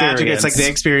magic. It's like experience? the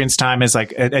experience time is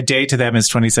like a day to them is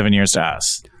 27 years to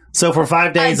us. So for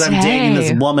 5 days, A I'm dating this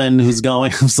day. woman who's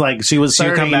going. It's like she was So you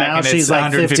 30, come back now and she's it's like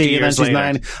 150 50, and then years she's later.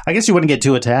 9. I guess you wouldn't get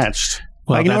too attached.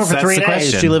 Like, you know, for 3 the days,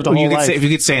 question. she lived a Well, whole you could life. Say, if you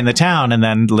could stay in the town and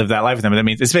then live that life with them, I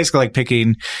mean, it's basically like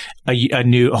picking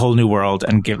a whole new world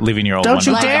and living your old Don't one.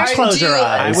 you life. dare close your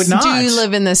eyes. I would not. Do you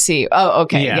live in the sea? Oh,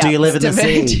 okay. Yeah. Do you live in the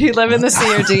sea? Do you live in the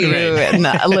sea or do you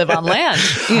live on land?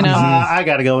 You know? I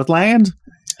got to go with land.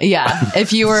 Yeah.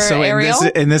 If you were So Ariel.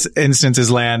 in this instance,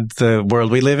 is land the world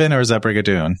we live in, or is that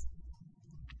Brigadoon?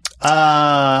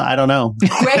 I don't know.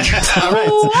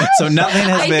 What? So nothing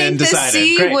has I been think the decided.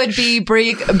 sea Great. would be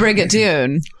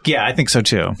Brigadoon. Yeah, I think so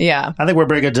too. Yeah. I think we're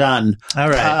Brigadone. All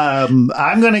right.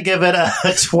 I'm going to give it a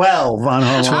 12 on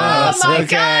Home Oh my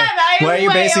God. Why are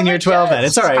you basing your 12 at?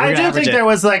 It's all right. We're I gonna do average think it. there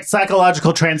was like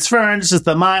psychological transference, just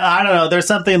the mind. I don't know. There's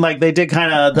something like they did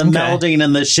kind of the melding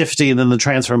and the shifting and the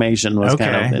transformation was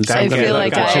kind of Okay. insane. I Okay, feel that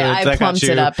like got you. I That got plumped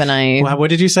you. it up and I. Well, what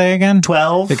did you say again?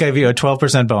 12. They gave you a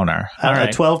 12% boner. All right.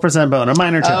 A 12% boner,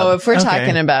 minor tub. Oh, if we're Okay.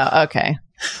 talking about, okay.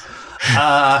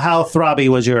 How throbby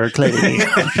was your clitty?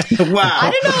 Wow. I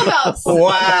don't know about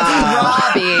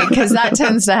Robbie, because that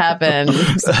tends to happen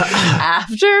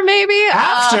after, maybe?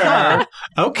 After.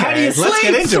 Okay. How do you Let's sleep?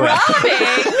 get into it.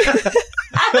 Throbbing?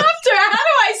 After, how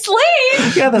do I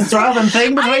sleep? You got the throbbing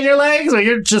thing between your legs where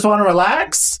you just want to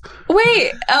relax?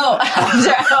 Wait,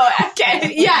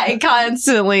 okay. Yeah, it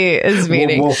constantly is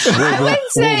meeting. I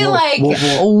would say like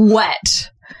wet.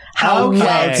 How Okay.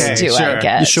 wet do sure. I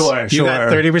get? Sure. You got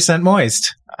 30%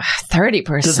 moist.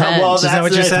 30%. Just how, well, Is that that's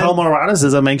what you said?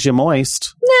 homoeroticism makes you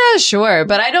moist. Yeah, sure,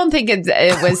 but I don't think it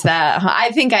was that. I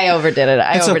think I overdid it.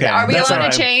 It's overdid. okay. Are we That's allowed all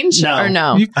right. to change No. or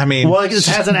no? I mean, Well, it just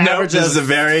has an no, average this is a of...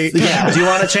 very... Yeah. Do you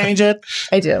want to change it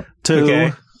I do. to...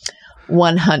 Okay.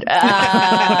 100.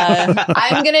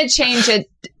 I'm going to change it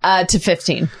to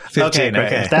 15. 15. Okay, great.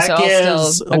 Okay. That So I'll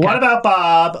gives... still- okay. What about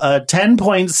Bob? A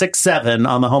 10.67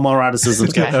 on the homoeroticism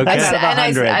scale. Okay. That's out of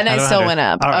And 100. I still 100. went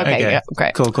up. All right, okay, okay. yeah,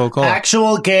 great. Cool.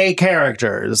 Actual gay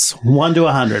characters, 1 to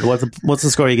 100. What's the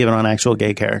score you giving on actual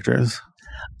gay characters?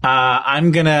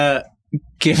 I'm going to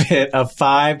give it a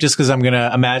 5 just because I'm going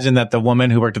to imagine that the woman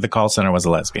who worked at the call center was a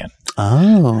lesbian.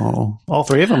 Oh, all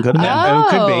 3 of them could have been. It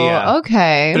could be, yeah.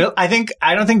 Okay. But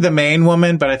I don't think the main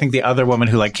woman, but I think the other woman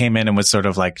who like came in and was sort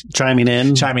of like Chiming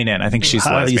in. I think she's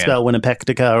How do you lesbian. spell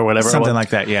Winnipegtica or whatever? Something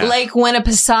like that, yeah. Like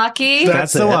Winnipesaukee?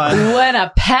 That's the it. one.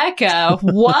 Winnipeka.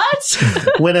 What?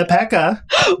 Winnipegca.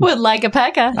 Would like a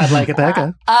pekka. I'd like a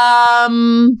pekka.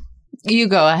 You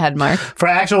go ahead, Mark. For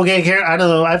actual gay character, I don't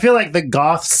know. I feel like the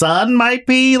goth son might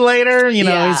be later. You know,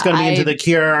 Yeah, he's going to be into The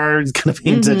Cure. He's going to be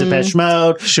into Depeche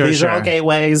Mode. Sure, These are all sure.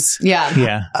 gateways. Yeah.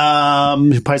 Yeah.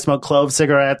 Probably smoke clove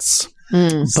cigarettes.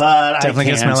 but definitely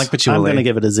gonna smell like patchouli. I'm going to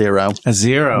give it a 0. A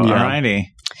 0. Yeah. Alrighty.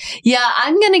 Yeah,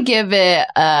 I'm gonna give it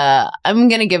a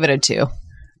 2.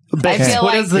 I feel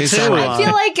what like is the 2? I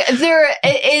feel like they're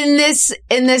in this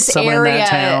Somewhere in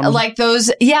that area, town. like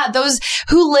those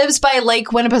who lives by Lake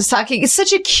Winnipesaukee. It's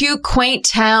such a cute, quaint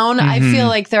town. I feel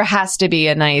like there has to be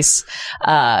a nice,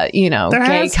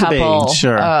 gay couple,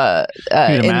 Sure.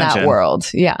 in that world.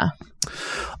 Yeah.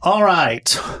 All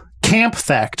right. Camp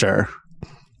factor.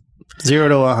 0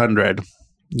 to 100.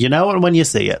 You know it when you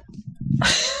see it.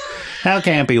 How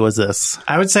campy was this?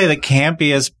 I would say the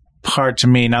campiest part to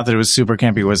me, not that it was super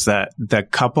campy, was that that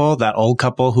old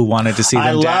couple who wanted to see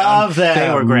them down. I love them.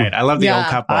 They were great. I love the old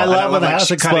couple. I love when the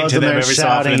house explodes and they're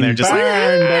shouting, and they're just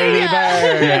burn, baby,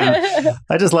 burn. Yeah.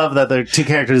 I just love that the two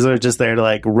characters are just there to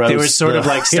like roast. They were sort of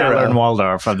like Statler and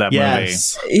Waldorf of that movie.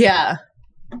 Yeah.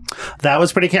 That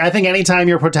was pretty. I think anytime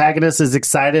your protagonist is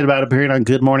excited about appearing on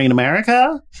Good Morning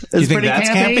America, is You think pretty that's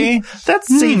campy. That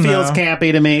scene feels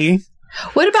campy to me.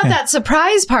 What about that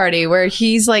surprise party where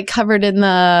he's like covered in the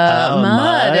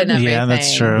mud and everything? Yeah,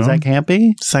 that's true. Is that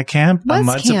campy? Is that camp? What's a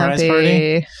mud campy? surprise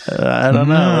party? I don't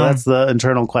know. That's the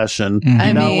internal question.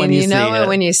 I mean, you know it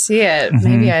when you see it.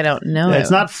 Maybe I don't know it.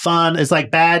 It's not fun. It's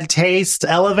like bad taste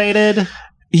elevated.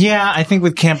 Yeah, I think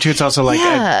with Camp 2, it's also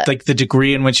like like the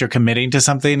degree in which you're committing to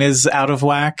something is out of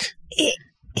whack.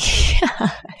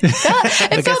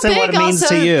 It felt big what it means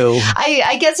also, to you.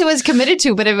 I guess it was committed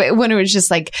to, but when it was just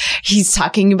like he's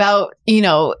talking about,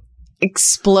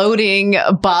 exploding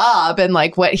Bob and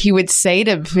like what he would say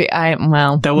to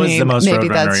that was the most maybe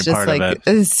roadrunnery that's just part like of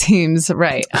it seems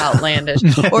right outlandish.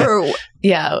 Or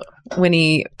when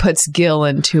he puts Gil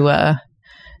into a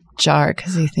jar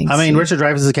because he thinks. I mean, Richard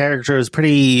Dreyfuss's character is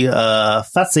pretty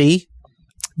fussy.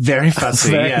 Very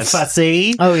fussy, Very yes.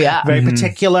 fussy. Oh, yeah. Very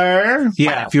particular.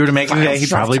 Yeah, if you were to make him gay, he'd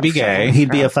probably be gay. He'd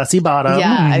be a fussy bottom.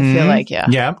 Yeah, I feel like, yeah.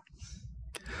 Yeah.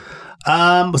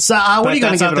 So what are you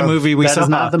going to give not the movie we saw. That is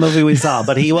not the movie we saw,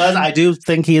 but he was. I do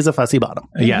think he is a fussy bottom.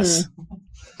 Yes.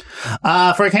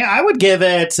 For a camp, I would give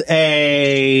it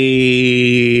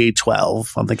a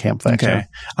 12 on the camp factor. Okay.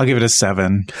 I'll give it a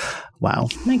 7. Wow.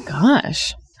 Oh my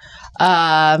gosh.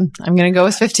 I'm going to go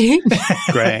with 15.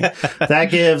 Great. That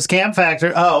gives camp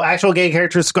factor. Oh, actual gay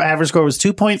character average score was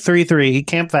 2.33.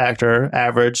 Camp factor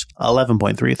average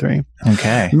 11.33.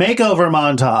 Okay. Makeover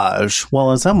montage.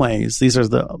 Well, in some ways, these are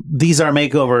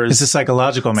makeovers. It's a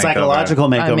psychological makeover. Psychological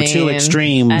makeover. Two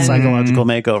extreme psychological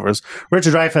makeovers.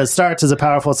 Richard Dreyfuss starts as a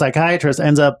powerful psychiatrist,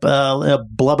 ends up a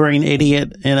blubbering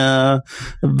idiot in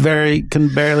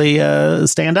can barely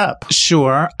stand up.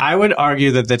 Sure. I would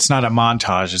argue that that's not a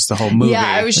montage. It's the whole movie. Yeah,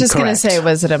 I was just going to say,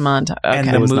 was it a montage? Okay. And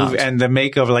the movie and the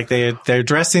makeover, like they're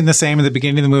dressing the same at the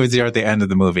beginning of the movie as they are at the end of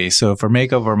the movie. So for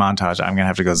makeover montage, I'm going to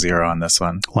have to go 0 on this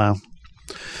one. Wow.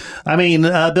 I mean,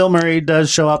 Bill Murray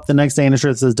does show up the next day in a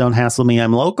shirt that says, "Don't hassle me,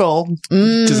 I'm local."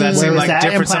 Does that seem like that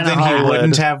different? Something he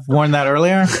wouldn't have worn that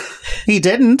earlier? He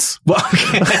didn't. Well,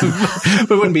 okay. It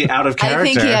wouldn't be out of character. I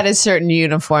think he had a certain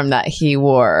uniform that he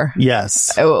wore. Yes.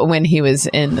 When he was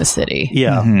in the city.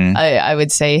 Yeah. Mm-hmm. I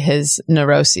would say his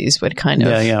neuroses would kind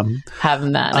of have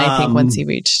him that. And I think once he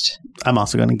reached... I'm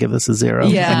also going to give this a 0.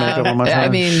 Yeah. I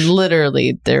mean,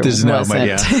 literally, there's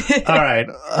wasn't. All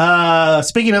right.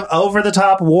 Speaking of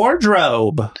over-the-top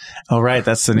wardrobe. Oh, right.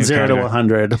 That's the new 0 to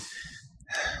 100.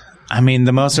 I mean,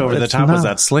 the most over the top was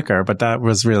that slicker, but that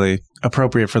was really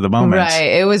appropriate for the moment.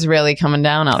 Right. It was really coming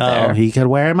down out there. He could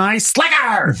wear my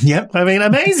slicker. Yep. I mean,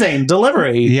 amazing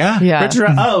delivery. Yeah.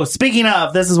 Richard, speaking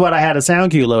of, this is what I had a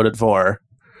sound cue loaded for.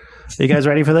 Are you guys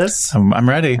ready for this? I'm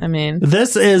ready. I mean,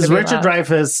 this is Richard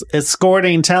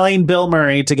Dreyfuss telling Bill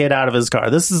Murray to get out of his car.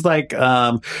 This is like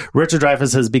Richard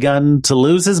Dreyfuss has begun to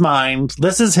lose his mind.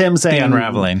 This is him saying, The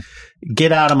unraveling.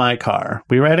 Get out of my car.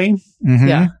 We ready? Mm-hmm.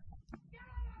 Yeah.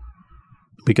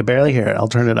 We could barely hear it. I'll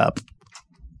turn it up.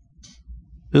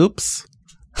 Oops.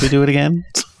 Can we do it again?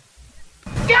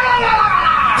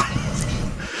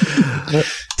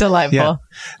 Delightful. Yeah.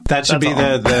 That should be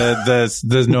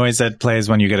the noise that plays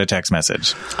when you get a text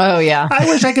message. Oh, yeah. I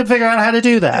wish I could figure out how to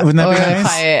do that. Wouldn't that Or be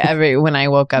nice? when I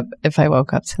woke up, if I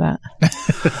woke up to that.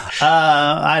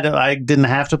 I didn't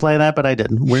have to play that, but I did.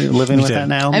 We're living with that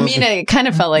now. I mean, it kind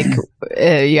of felt like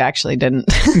you actually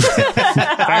didn't.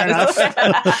 Fair enough.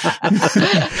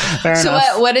 Fair So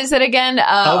enough. what is it again?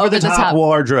 Over the top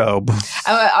wardrobe.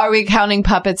 Are we counting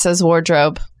puppets as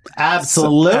wardrobe?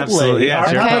 Absolutely. Yeah,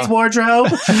 Our puppet's wardrobe.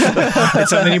 It's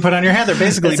something you put on your head. They're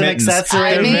basically mittens. An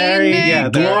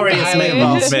accessory. Glorious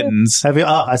mittens. Have you?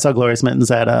 Oh, I saw Glorious Mittens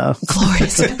at at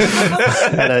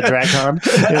a drag con.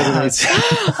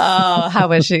 Oh, how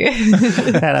was she?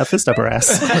 Had a fist up her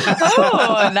ass.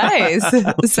 Oh, nice.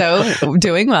 So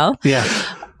doing well. Yeah.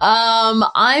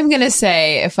 I'm gonna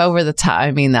say if over the top.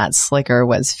 I mean, that slicker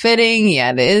was fitting.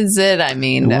 Yet is it? I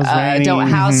mean, don't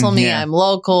hassle me. I'm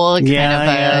local.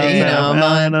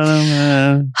 Kind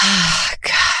of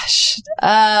gosh.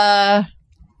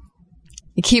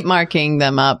 You keep marking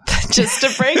them up just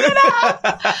to bring it up.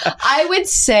 I would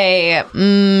say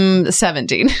 17.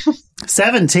 17.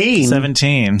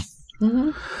 Mm-hmm.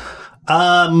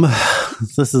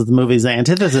 This is the movie's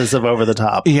antithesis of over the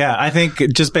top. Yeah, I think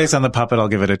just based on the puppet, I'll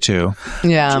give it a 2.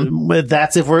 Yeah,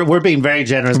 that's if we're being very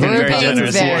generous. We're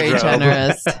being very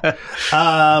generous.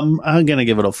 I'm gonna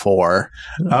give it a 4.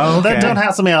 Oh, okay. Don't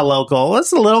hassle me on local.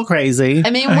 It's a little crazy.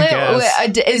 I mean,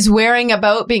 is wearing a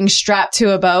boat, being strapped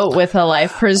to a boat with a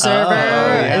life preserver?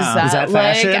 Is that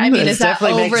fashion? I mean, is that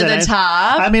over the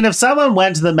top? I mean, if someone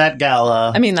went to the Met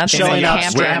Gala, I mean, that's showing up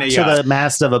strapped to the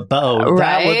mast of a boat,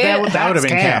 right? That would have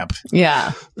been camp.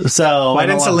 Yeah. So why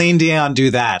didn't Celine Dion do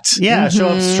that? Yeah, show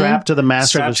up strapped to the mast,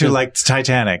 strapped to like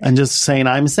Titanic, and just saying,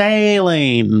 "I'm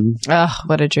sailing." Oh,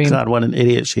 what a dream! God, what an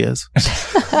idiot she is. Should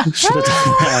have done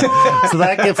that. So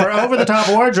that for over the top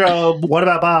wardrobe. What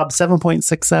about Bob?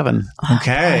 7.67.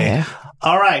 Okay.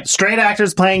 All right, straight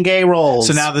actors playing gay roles.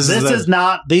 So now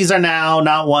these are now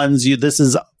not ones this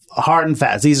is hard and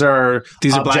fast. These are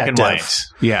black and white.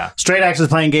 Yeah. Straight actors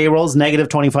playing gay roles, negative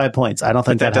 25 points. I don't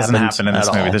think that doesn't happen in this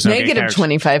movie. There's no negative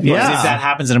 25 points. Yeah. If that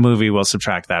happens in a movie, we'll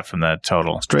subtract that from the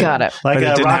total. Got it. Like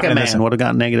a Rocket Man would have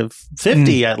gotten negative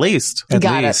 50 at least.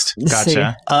 Got it.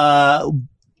 Gotcha.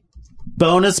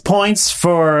 Bonus points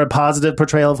for a positive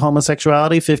portrayal of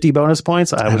homosexuality, 50 bonus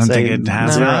points. I would say think it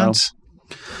has 0.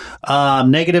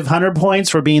 Negative 100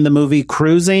 points for being the movie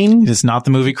Cruising. It's not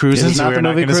the movie Cruising, so we're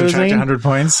not going to subtract 100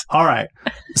 points. All right.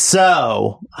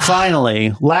 So,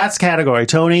 finally, last category.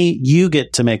 Tony, you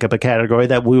get to make up a category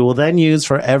that we will then use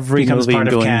for every movie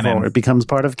going forward. It becomes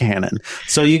part of canon.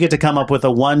 So, you get to come up with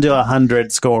a 1 to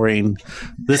 100 scoring.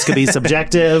 This could be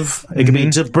subjective. It could be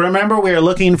just remember we are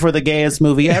looking for the gayest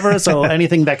movie ever, so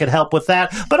anything that could help with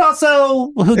that. But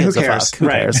also, who gives a fuck? Who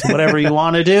cares? Whatever you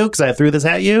want to do, because I threw this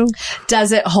at you.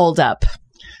 Does it hold up?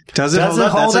 Does it hold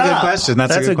up? That's a good question.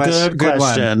 That's a good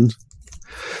question.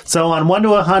 So on 1 to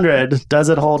 100, does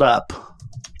it hold up?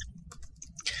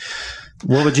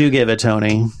 What would you give it,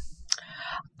 Tony?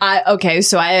 Okay,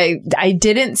 so I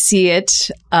didn't see it.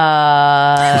 You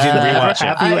didn't rewatch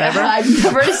it. Have you ever? I've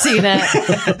never seen it.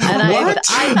 And I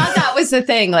thought that was the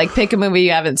thing. Like, pick a movie you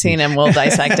haven't seen and we'll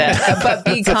dissect it. But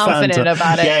be confident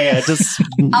about it. Yeah. Just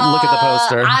look at the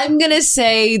poster. I'm going to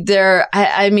say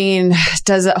I mean,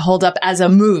 does it hold up as a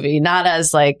movie? Not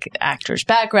as like actors'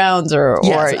 backgrounds or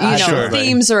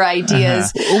themes or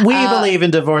ideas. We believe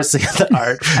in divorcing the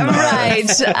art. Right.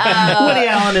 Woody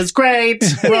Allen is great.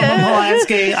 Roman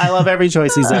Polanski. I love every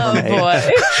choice he's ever made. Boy.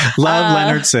 Love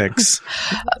Leonard Six.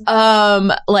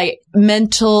 Like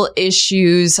mental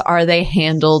issues, are they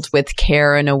handled with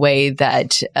care in a way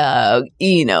that, I'm going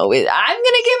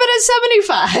to give it a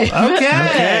 75.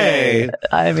 Okay.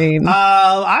 I mean,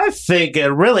 I think it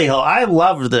really helped. I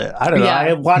loved it. I don't know.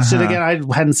 I watched it again. I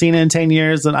hadn't seen it in 10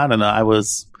 years and I don't know. I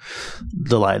was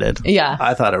delighted. Yeah.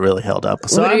 I thought it really held up.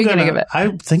 So what are you going to give it? I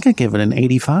think I give it an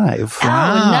 85. Oh,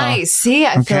 nice. See,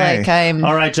 I feel like I'm...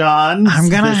 All right, John. I'm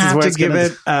going to have to give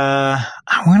it, I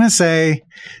want to say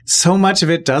so much of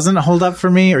it doesn't hold up for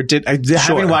me, or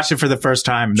having watched it for the first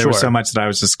time, there was so much that I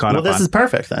was just caught up on. Well, this is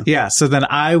perfect then. Yeah. So then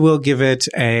I will give it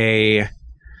a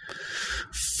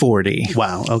 40.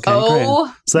 Wow. Okay. Great.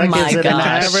 So that gives it an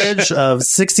average of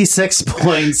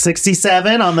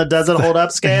 66.67 on the Does It Hold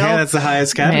Up scale. Yeah, that's the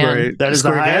highest category. Man. That is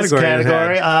the highest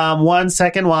category. 1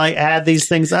 second while I add these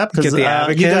things up. Get the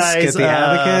abacus. You guys, get the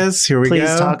abacus. Here we go.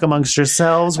 Please talk amongst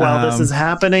yourselves while this is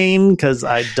happening, because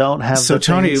I don't have so the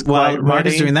Tony, while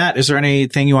Marty's doing that, is there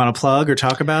anything you want to plug or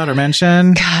talk about or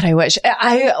mention? God, I wish.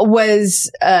 I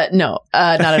was, no,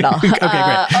 not at all. Okay, great.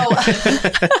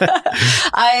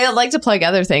 I like to plug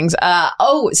other things.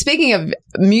 Speaking of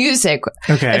music,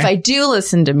 if I do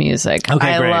listen to music,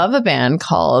 I love a band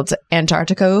called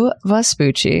Antarctico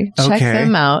Vespucci. Check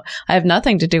them out. I have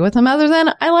nothing to do with them other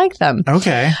than I like them.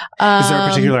 Okay. Is there a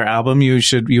particular album you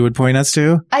would point us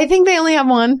to? I think they only have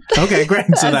one. Okay, great.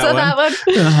 So that one.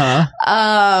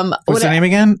 Uh-huh. What's the name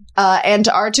again?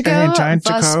 Antarctico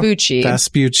Vespucci.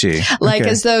 Vespucci. Like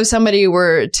as though somebody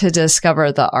were to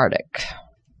discover the Arctic.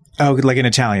 Oh, like an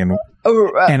Italian.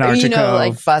 Antarctico, you know,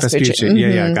 like Vespucci. Mm-hmm.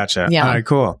 Yeah, gotcha. Yeah. All right,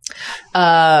 cool.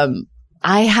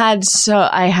 I had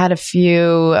a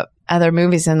few other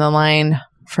movies in the line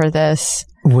for this.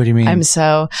 What do you mean? I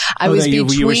was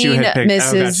between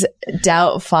Mrs.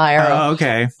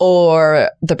 Doubtfire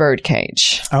or The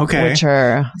Birdcage. Okay. Which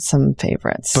are some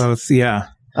favorites. Both, yeah.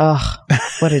 Oh,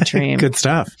 what a dream. Good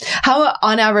stuff.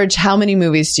 On average, how many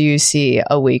movies do you see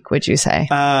a week, would you say?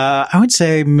 I would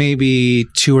say maybe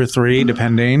 2 or 3,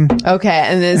 depending. Okay.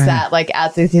 And is that like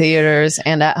at the theaters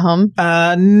and at home?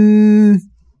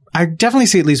 I definitely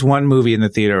see at least 1 movie in the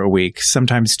theater a week,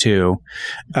 sometimes 2.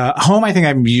 Home, I think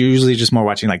I'm usually just more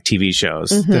watching like TV shows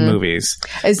than movies.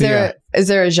 Is there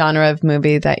a genre of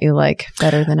movie that you like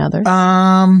better than others?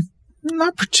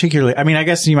 Not particularly. I mean, I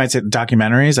guess you might say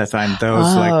documentaries. I find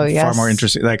those far more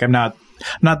interesting. Like I'm not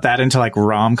that into like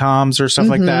rom-coms or stuff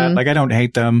like that. Like I don't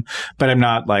hate them, but I'm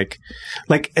not like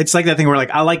it's like that thing where like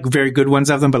I like very good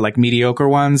ones of them, but like mediocre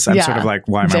ones, I'm sort of like,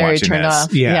 why am I watching turned this?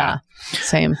 Off. Yeah.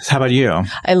 Same. How about you?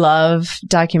 I love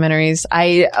documentaries.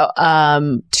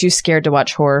 Too scared to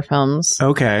watch horror films.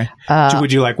 Okay.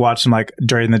 Would you like watch them like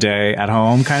during the day at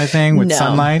home kind of thing with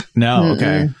sunlight? No.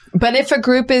 Okay. But if a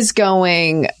group is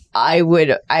going, I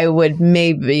would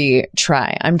maybe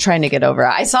try. I'm trying to get over it.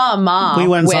 I saw Mom. We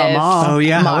went and saw Mom. Oh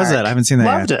yeah, Mark. how was it? I haven't seen that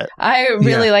Loved yet. it. I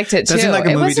really liked it too. That seemed like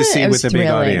a movie to see with a big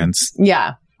audience.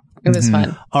 Yeah. It was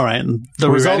fun. All right. The Are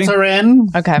we results ready? are in.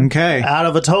 Okay. Out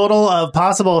of a total of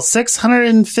possible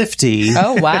 650.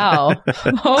 Oh, wow.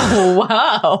 Oh,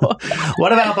 wow.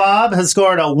 What About Bob has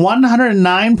scored a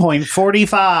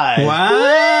 109.45.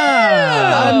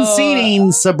 Wow.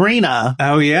 Unseating Sabrina.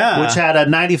 Oh, yeah. Which had a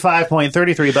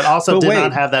 95.33, but also did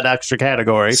not have that extra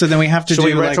category. So then we have to Should do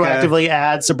we retroactively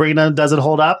add Sabrina? Does it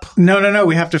hold up? No.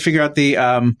 We have to figure out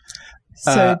the...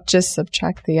 So just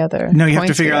subtract the other. No, you have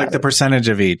to figure out like the percentage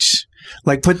of each.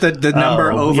 Like put the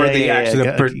number over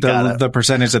the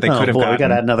percentage that they could have gotten. We got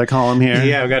to add another column here.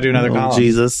 Yeah, we got to do another column.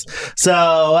 Jesus. So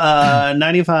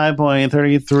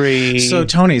 95.33. So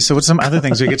Tony, what's some other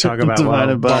things we could talk about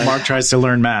while Mark tries to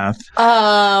learn math?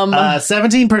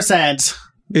 17%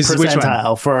 is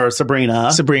percentile for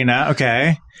Sabrina. Sabrina,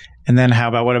 okay. And then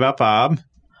what about Bob?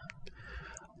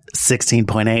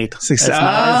 16.8. It's not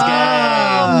as gay.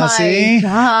 See?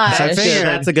 Gosh.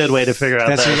 That's a good way to figure out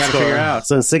that. That's what you got to figure out.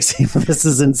 So 16. This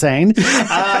is insane.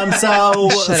 So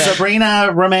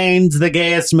Sabrina remains the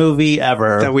gayest movie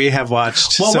ever that we have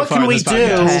watched. Well, so what far can we this do?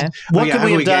 podcast. What can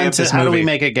we have done to? How do we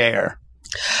make it gayer?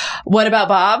 What about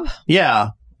Bob? Yeah.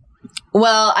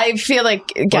 Well, I feel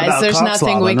like, guys, there's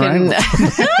nothing we can...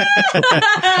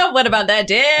 What about that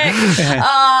dick?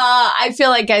 I feel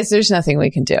like, guys, there's nothing we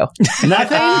can do.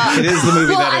 Nothing? It is the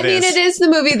movie that it is. It is the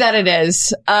movie that it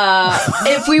is.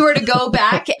 If we were to go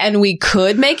back and we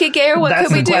could make it gayer, what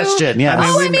could we do? That's the question, yeah.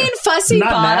 I mean, fussy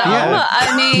bottom. Yeah.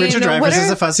 I mean... Richard Dreyfuss is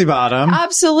a fussy bottom.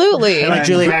 Absolutely. And like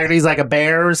Julie Haggerty's like a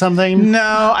bear or something?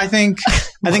 No, I think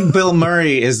Bill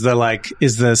Murray is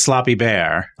the sloppy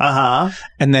bear. Uh-huh.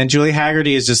 And then Julie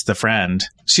Haggerty is just the friend.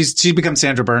 She becomes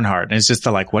Sandra Bernhard, and it's just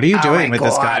what are you doing with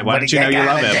this guy? Why don't you know you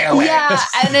love him? Yeah,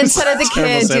 and instead of the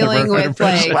kid dealing with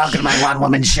like, welcome to my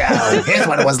one-woman show. Here's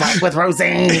what it was like with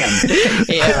Roseanne.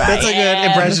 That's a good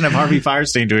impression of Harvey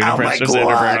Firestein doing impression of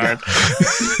Sandra Bernhard.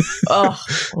 Oh,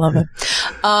 love it.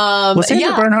 Was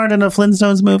Sandra Bernhard in a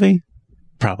Flintstones movie?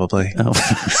 Probably. Oh.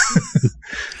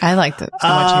 I liked it.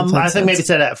 I think maybe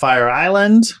said at Fire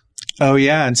Island. Oh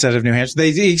yeah, instead of New Hampshire.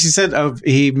 He said that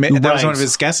was one of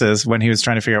his guesses when he was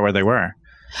trying to figure out where they were.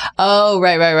 Oh,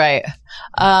 right.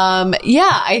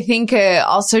 Yeah, I think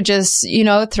also just,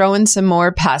 throw in some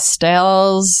more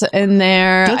pastels in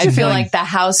there. I feel like the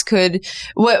house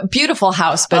beautiful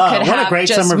house, but could have a great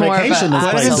just summer more vacation of a,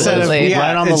 this place is.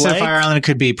 Right on the lake. Fire Island, it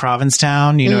could be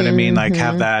Provincetown. You know what I mean? Like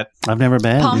have that. I've never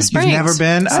been. Palm Springs. You've never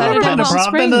been? I've been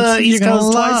to the East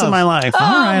Coast twice in my life. Oh,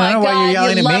 all right, my I don't know God. why you're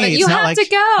yelling at me. You have to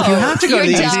go. You have to go to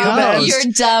the East Coast.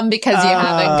 You're dumb because you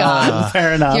haven't gone.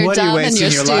 Fair enough. You're What are you dumb and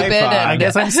wasting you're your life stupid. on? I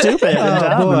guess I'm stupid.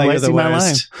 I'm wasting my life.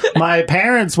 My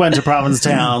parents went to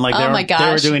Provincetown. Like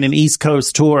they were doing an East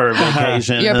Coast tour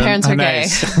vacation. Your parents are gay.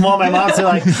 Well, my mom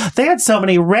said they had so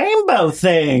many rainbow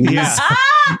things. Yeah.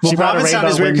 Well, Provincetown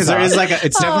is weird because there is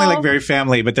it's definitely very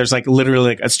family, but there's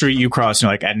literally a street you cross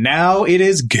and you're and now it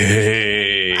is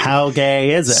gay. How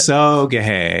gay is it? So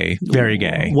gay. Very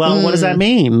gay. Well, what does that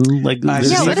mean? What does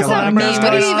that mean?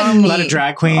 What do you even mean? A lot of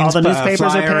drag queens. All the newspapers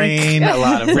are flyering, pink. a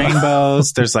lot of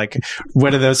rainbows. There's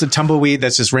what are those? A tumbleweed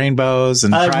that's just rainbows. rainbows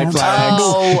and pride flags.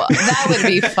 Oh, that would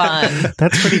be fun.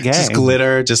 That's pretty gay. Just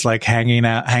glitter, just like hanging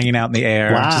out in the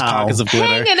air. Wow. Just pockets of glitter.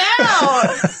 Hanging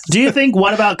out. Do you think,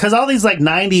 what about, because all these like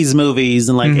 90s movies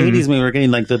and like 80s movies are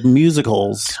getting like the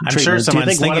musicals. I'm sure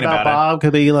someone's thinking about Bob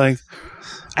could be like.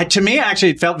 To me,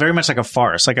 actually, it felt very much like a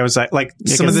farce. Like I was like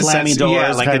some of the sets,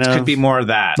 like it could be more of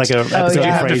that. Like a episode you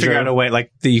have to figure out a way,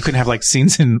 like you could have like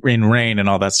scenes in rain and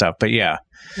all that stuff. But yeah.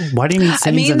 Why do you need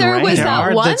scenes in the rain? There was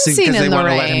that one scene in the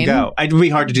rain. Let him go. It'd be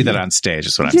hard to do that on stage,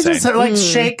 is what I'm saying. You just like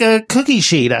shake a cookie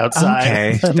sheet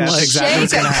outside. Okay. That's exactly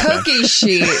shake a cookie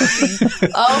sheet.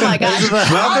 Oh my gosh.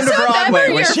 Welcome to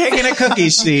Broadway. We're shaking a cookie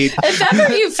sheet. If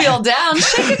ever you feel down,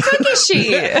 shake a cookie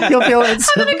sheet. You'll feel having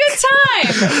a good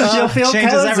time. You'll feel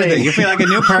changes cozy. Everything. You feel like a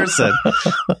new person.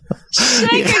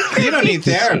 Shake a cookie. You don't need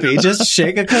therapy. Just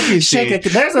shake a cookie sheet.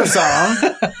 There's a song.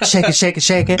 Shake it, shake it,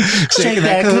 shake it. Shake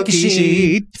that cookie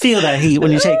sheet. Feel that heat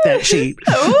when you shake that sheet.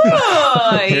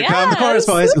 Ooh, Here comes the chorus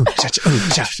boys. Ooh, cha-cha, ooh,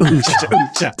 cha, ooh, cha-cha, ooh,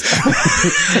 cha.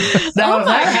 Now, if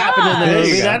that happened in the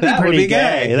movie, that'd be pretty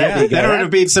gay. That'd be gay. That would have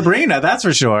beat Sabrina, that's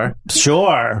for sure.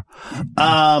 Sure.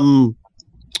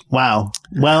 Wow.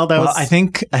 Well, I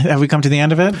think, have we come to the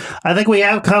end of it? I think we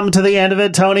have come to the end of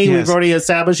it, Tony. Yes. We've already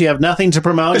established you have nothing to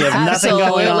promote. You have nothing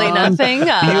going on. Absolutely nothing.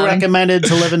 You recommended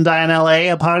To Live and Die in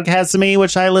LA, a podcast to me,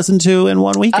 which I listened to in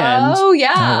one weekend. Oh,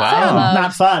 yeah. Oh, wow.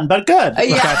 Not fun, but good.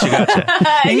 Gotcha.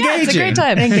 Engaging. Yeah, it's a great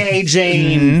time.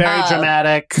 Engaging. Very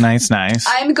dramatic. Nice.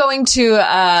 I'm going to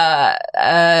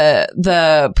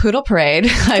the Poodle Parade.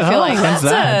 I feel like that's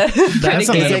a pretty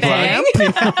gay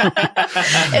thing.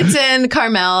 It's in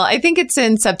Carmel. I think it's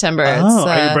in September. Oh,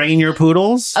 are you bringing your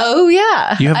poodles? Oh,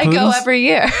 yeah. You have I poodles? go every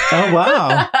year. Oh,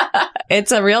 wow.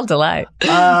 It's a real delight.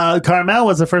 Carmel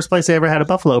was the first place I ever had a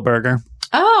buffalo burger.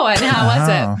 Oh, and how was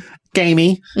it?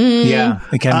 Gamey. Yeah,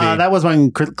 it can be. That was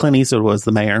when Clint Eastwood was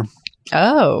the mayor.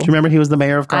 Oh. Do you remember he was the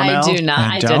mayor of Carmel? I do not.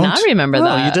 I did not remember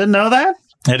that. You didn't know that?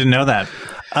 I didn't know that.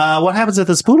 What happens at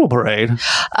this poodle parade?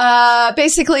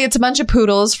 Basically, it's a bunch of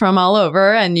poodles from all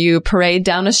over, and you parade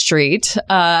down a street.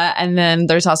 And then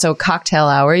there's also a cocktail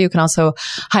hour. You can also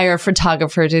hire a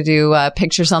photographer to do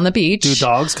pictures on the beach. Do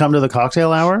dogs come to the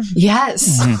cocktail hour?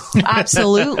 Yes,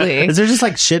 absolutely. Is there just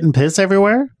like shit and piss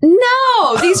everywhere?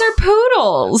 No, these are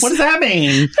poodles. What does that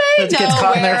mean? They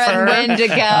know where and when to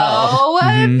go.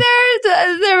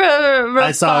 They're a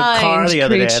I saw a car the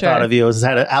other day. I thought of you. It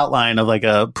had an outline of like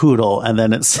a poodle, and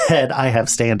then it said, "I have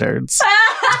standards."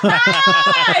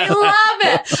 I love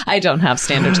it. I don't have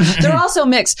standards. They're also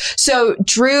mixed. So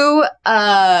Drew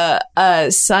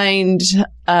signed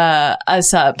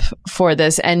us up for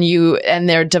this, and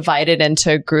they're divided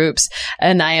into groups,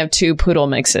 and I have 2 poodle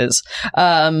mixes.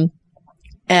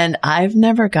 And I've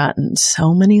never gotten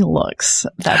so many looks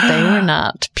that they were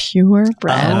not purebred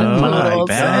poodles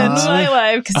in my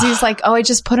life. Because he's like, "Oh, I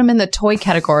just put them in the toy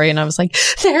category," and I was like,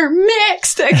 "They're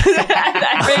mixed."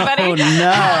 Everybody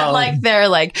had like their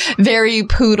like very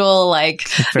poodle like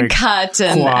very cut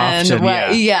and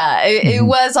it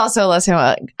was also less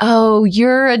like, "Oh,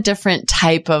 you're a different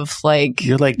type of like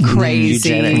you're like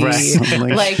crazy,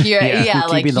 like you're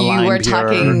like you were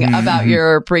talking about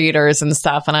your breeders and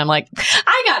stuff," and I'm like,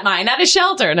 I got mine at a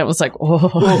shelter, and it was like,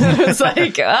 whoa. It's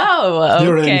like, oh, okay.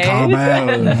 You're in Carmel.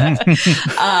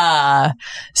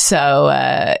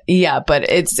 But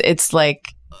it's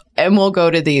like, and we'll go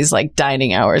to these like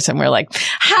dining hours, and we're like,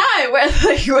 "Hi,"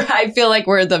 I feel like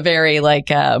we're the very like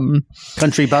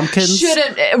country bumpkins.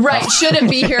 Shouldn't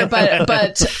be here,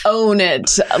 but own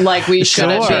it like we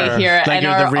shouldn't be here, like and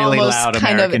you're are the really almost loud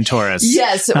kind American of tourists.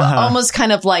 Yes, almost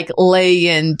kind of like lay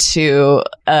into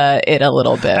it a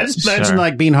little bit. I just imagine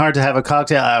like being hard to have a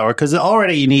cocktail hour because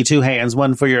already you need 2 hands,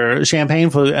 one for your champagne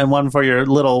food and one for your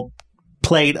little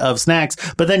plate of snacks,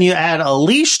 but then you add a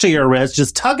leash to your wrist,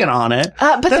 just tugging on it.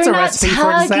 But that's they're a not recipe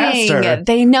tugging. for disaster.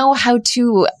 They know how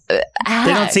to act.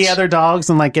 They don't see other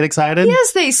dogs and like get excited.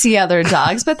 Yes, they see other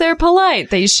dogs, but they're polite.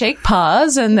 They shake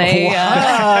paws and they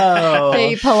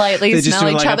they politely they smell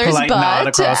each other's butt nod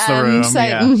across the room. And say,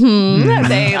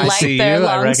 they I light their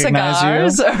long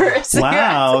cigars.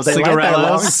 Wow, they light their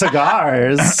long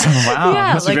cigars. Wow,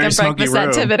 yeah, must like be very a breakfast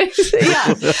activity.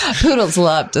 Yeah, poodles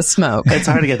love to smoke. It's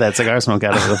hard to get that cigar smoke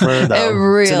out of the fur, though. It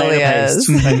really is.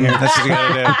 That's what you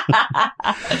gotta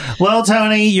do. Well,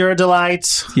 Tony, you're a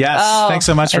delight. Yes, thanks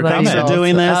so much for coming. Thanks for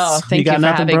doing this. Oh, thank you got you for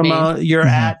nothing to having promote. me. You're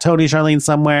at Tony Charlene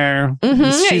somewhere.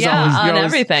 She's on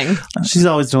everything. She's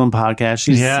always doing podcasts.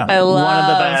 She's I love one of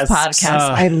the best podcasts.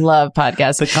 I love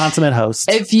podcasts. The consummate host.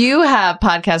 If you have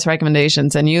podcast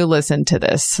recommendations and you listen to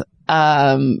this,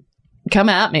 come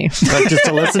at me. But just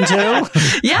to listen to?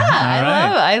 Yeah,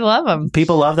 I love them.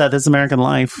 People love that. This is American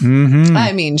Life. Mm-hmm.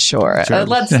 I mean, sure.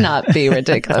 Let's not be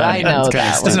ridiculous. I know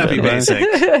that. Let's not be basic.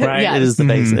 Right? Yes. It is the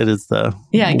base. It is the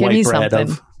give me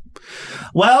something.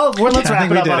 Well, let's wrap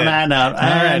it up on that note.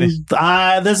 And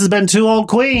this has been Two Old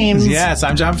Queens. Yes,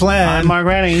 I'm John Flynn. I'm Mark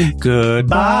Rennie.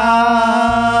 Goodbye.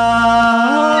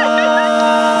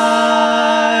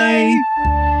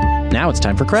 Now it's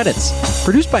time for credits.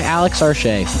 Produced by Alex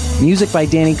Arche. Music by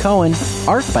Danny Cohen.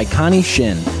 Art by Connie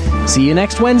Shin. See you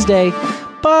next Wednesday.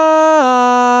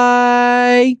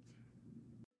 Bye.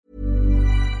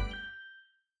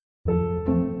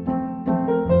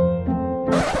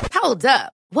 Hold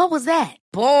up. What was that?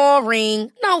 Boring.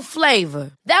 No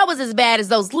flavor. That was as bad as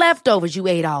those leftovers you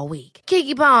ate all week.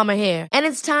 Keke Palmer here, and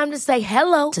it's time to say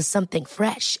hello to something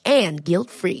fresh and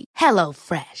guilt-free. Hello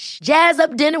Fresh. Jazz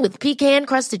up dinner with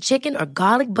pecan-crusted chicken or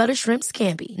garlic butter shrimp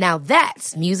scampi. Now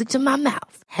that's music to my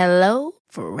mouth. Hello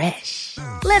Fresh.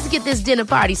 Let's get this dinner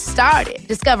party started.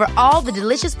 Discover all the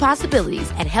delicious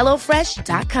possibilities at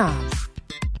HelloFresh.com.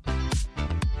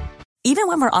 Even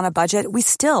when we're on a budget, we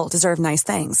still deserve nice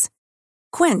things.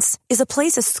 Quince is a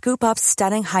place to scoop up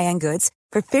stunning high-end goods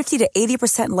for 50 to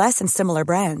 80% less than similar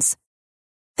brands.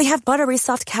 They have buttery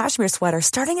soft cashmere sweaters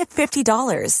starting at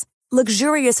 $50,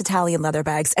 luxurious Italian leather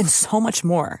bags, and so much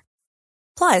more.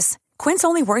 Plus, Quince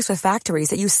only works with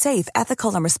factories that use safe,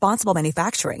 ethical, and responsible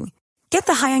manufacturing. Get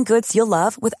the high-end goods you'll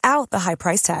love without the high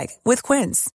price tag with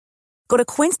Quince. Go to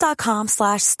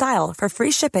quince.com/style for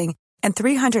free shipping and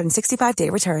 365-day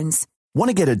returns. Want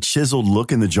to get a chiseled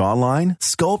look in the jawline?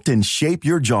 Sculpt and shape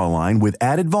your jawline with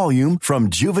added volume from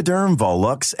Juvederm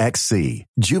Volux XC.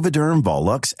 Juvederm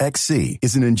Volux XC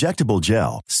is an injectable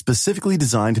gel specifically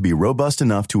designed to be robust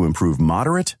enough to improve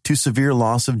moderate to severe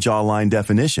loss of jawline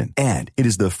definition. And it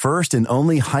is the first and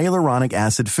only hyaluronic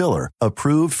acid filler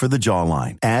approved for the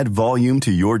jawline. Add volume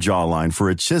to your jawline for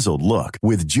a chiseled look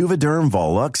with Juvederm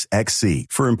Volux XC.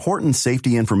 For important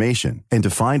safety information and to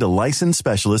find a licensed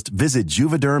specialist, visit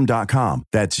Juvederm.com.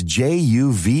 That's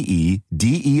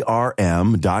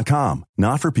Juvederm.com.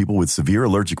 Not for people with severe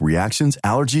allergic reactions,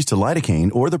 allergies to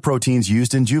lidocaine, or the proteins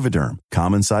used in Juvederm.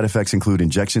 Common side effects include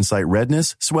injection site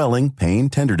redness, swelling, pain,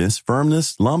 tenderness,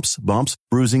 firmness, lumps, bumps,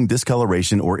 bruising,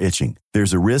 discoloration, or itching.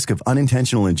 There's a risk of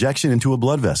unintentional injection into a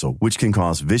blood vessel, which can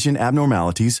cause vision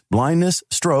abnormalities, blindness,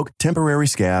 stroke, temporary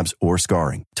scabs, or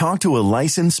scarring. Talk to a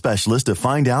licensed specialist to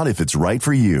find out if it's right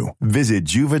for you. Visit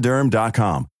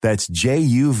Juvederm.com. That's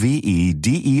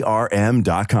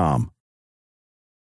Juvederm.com.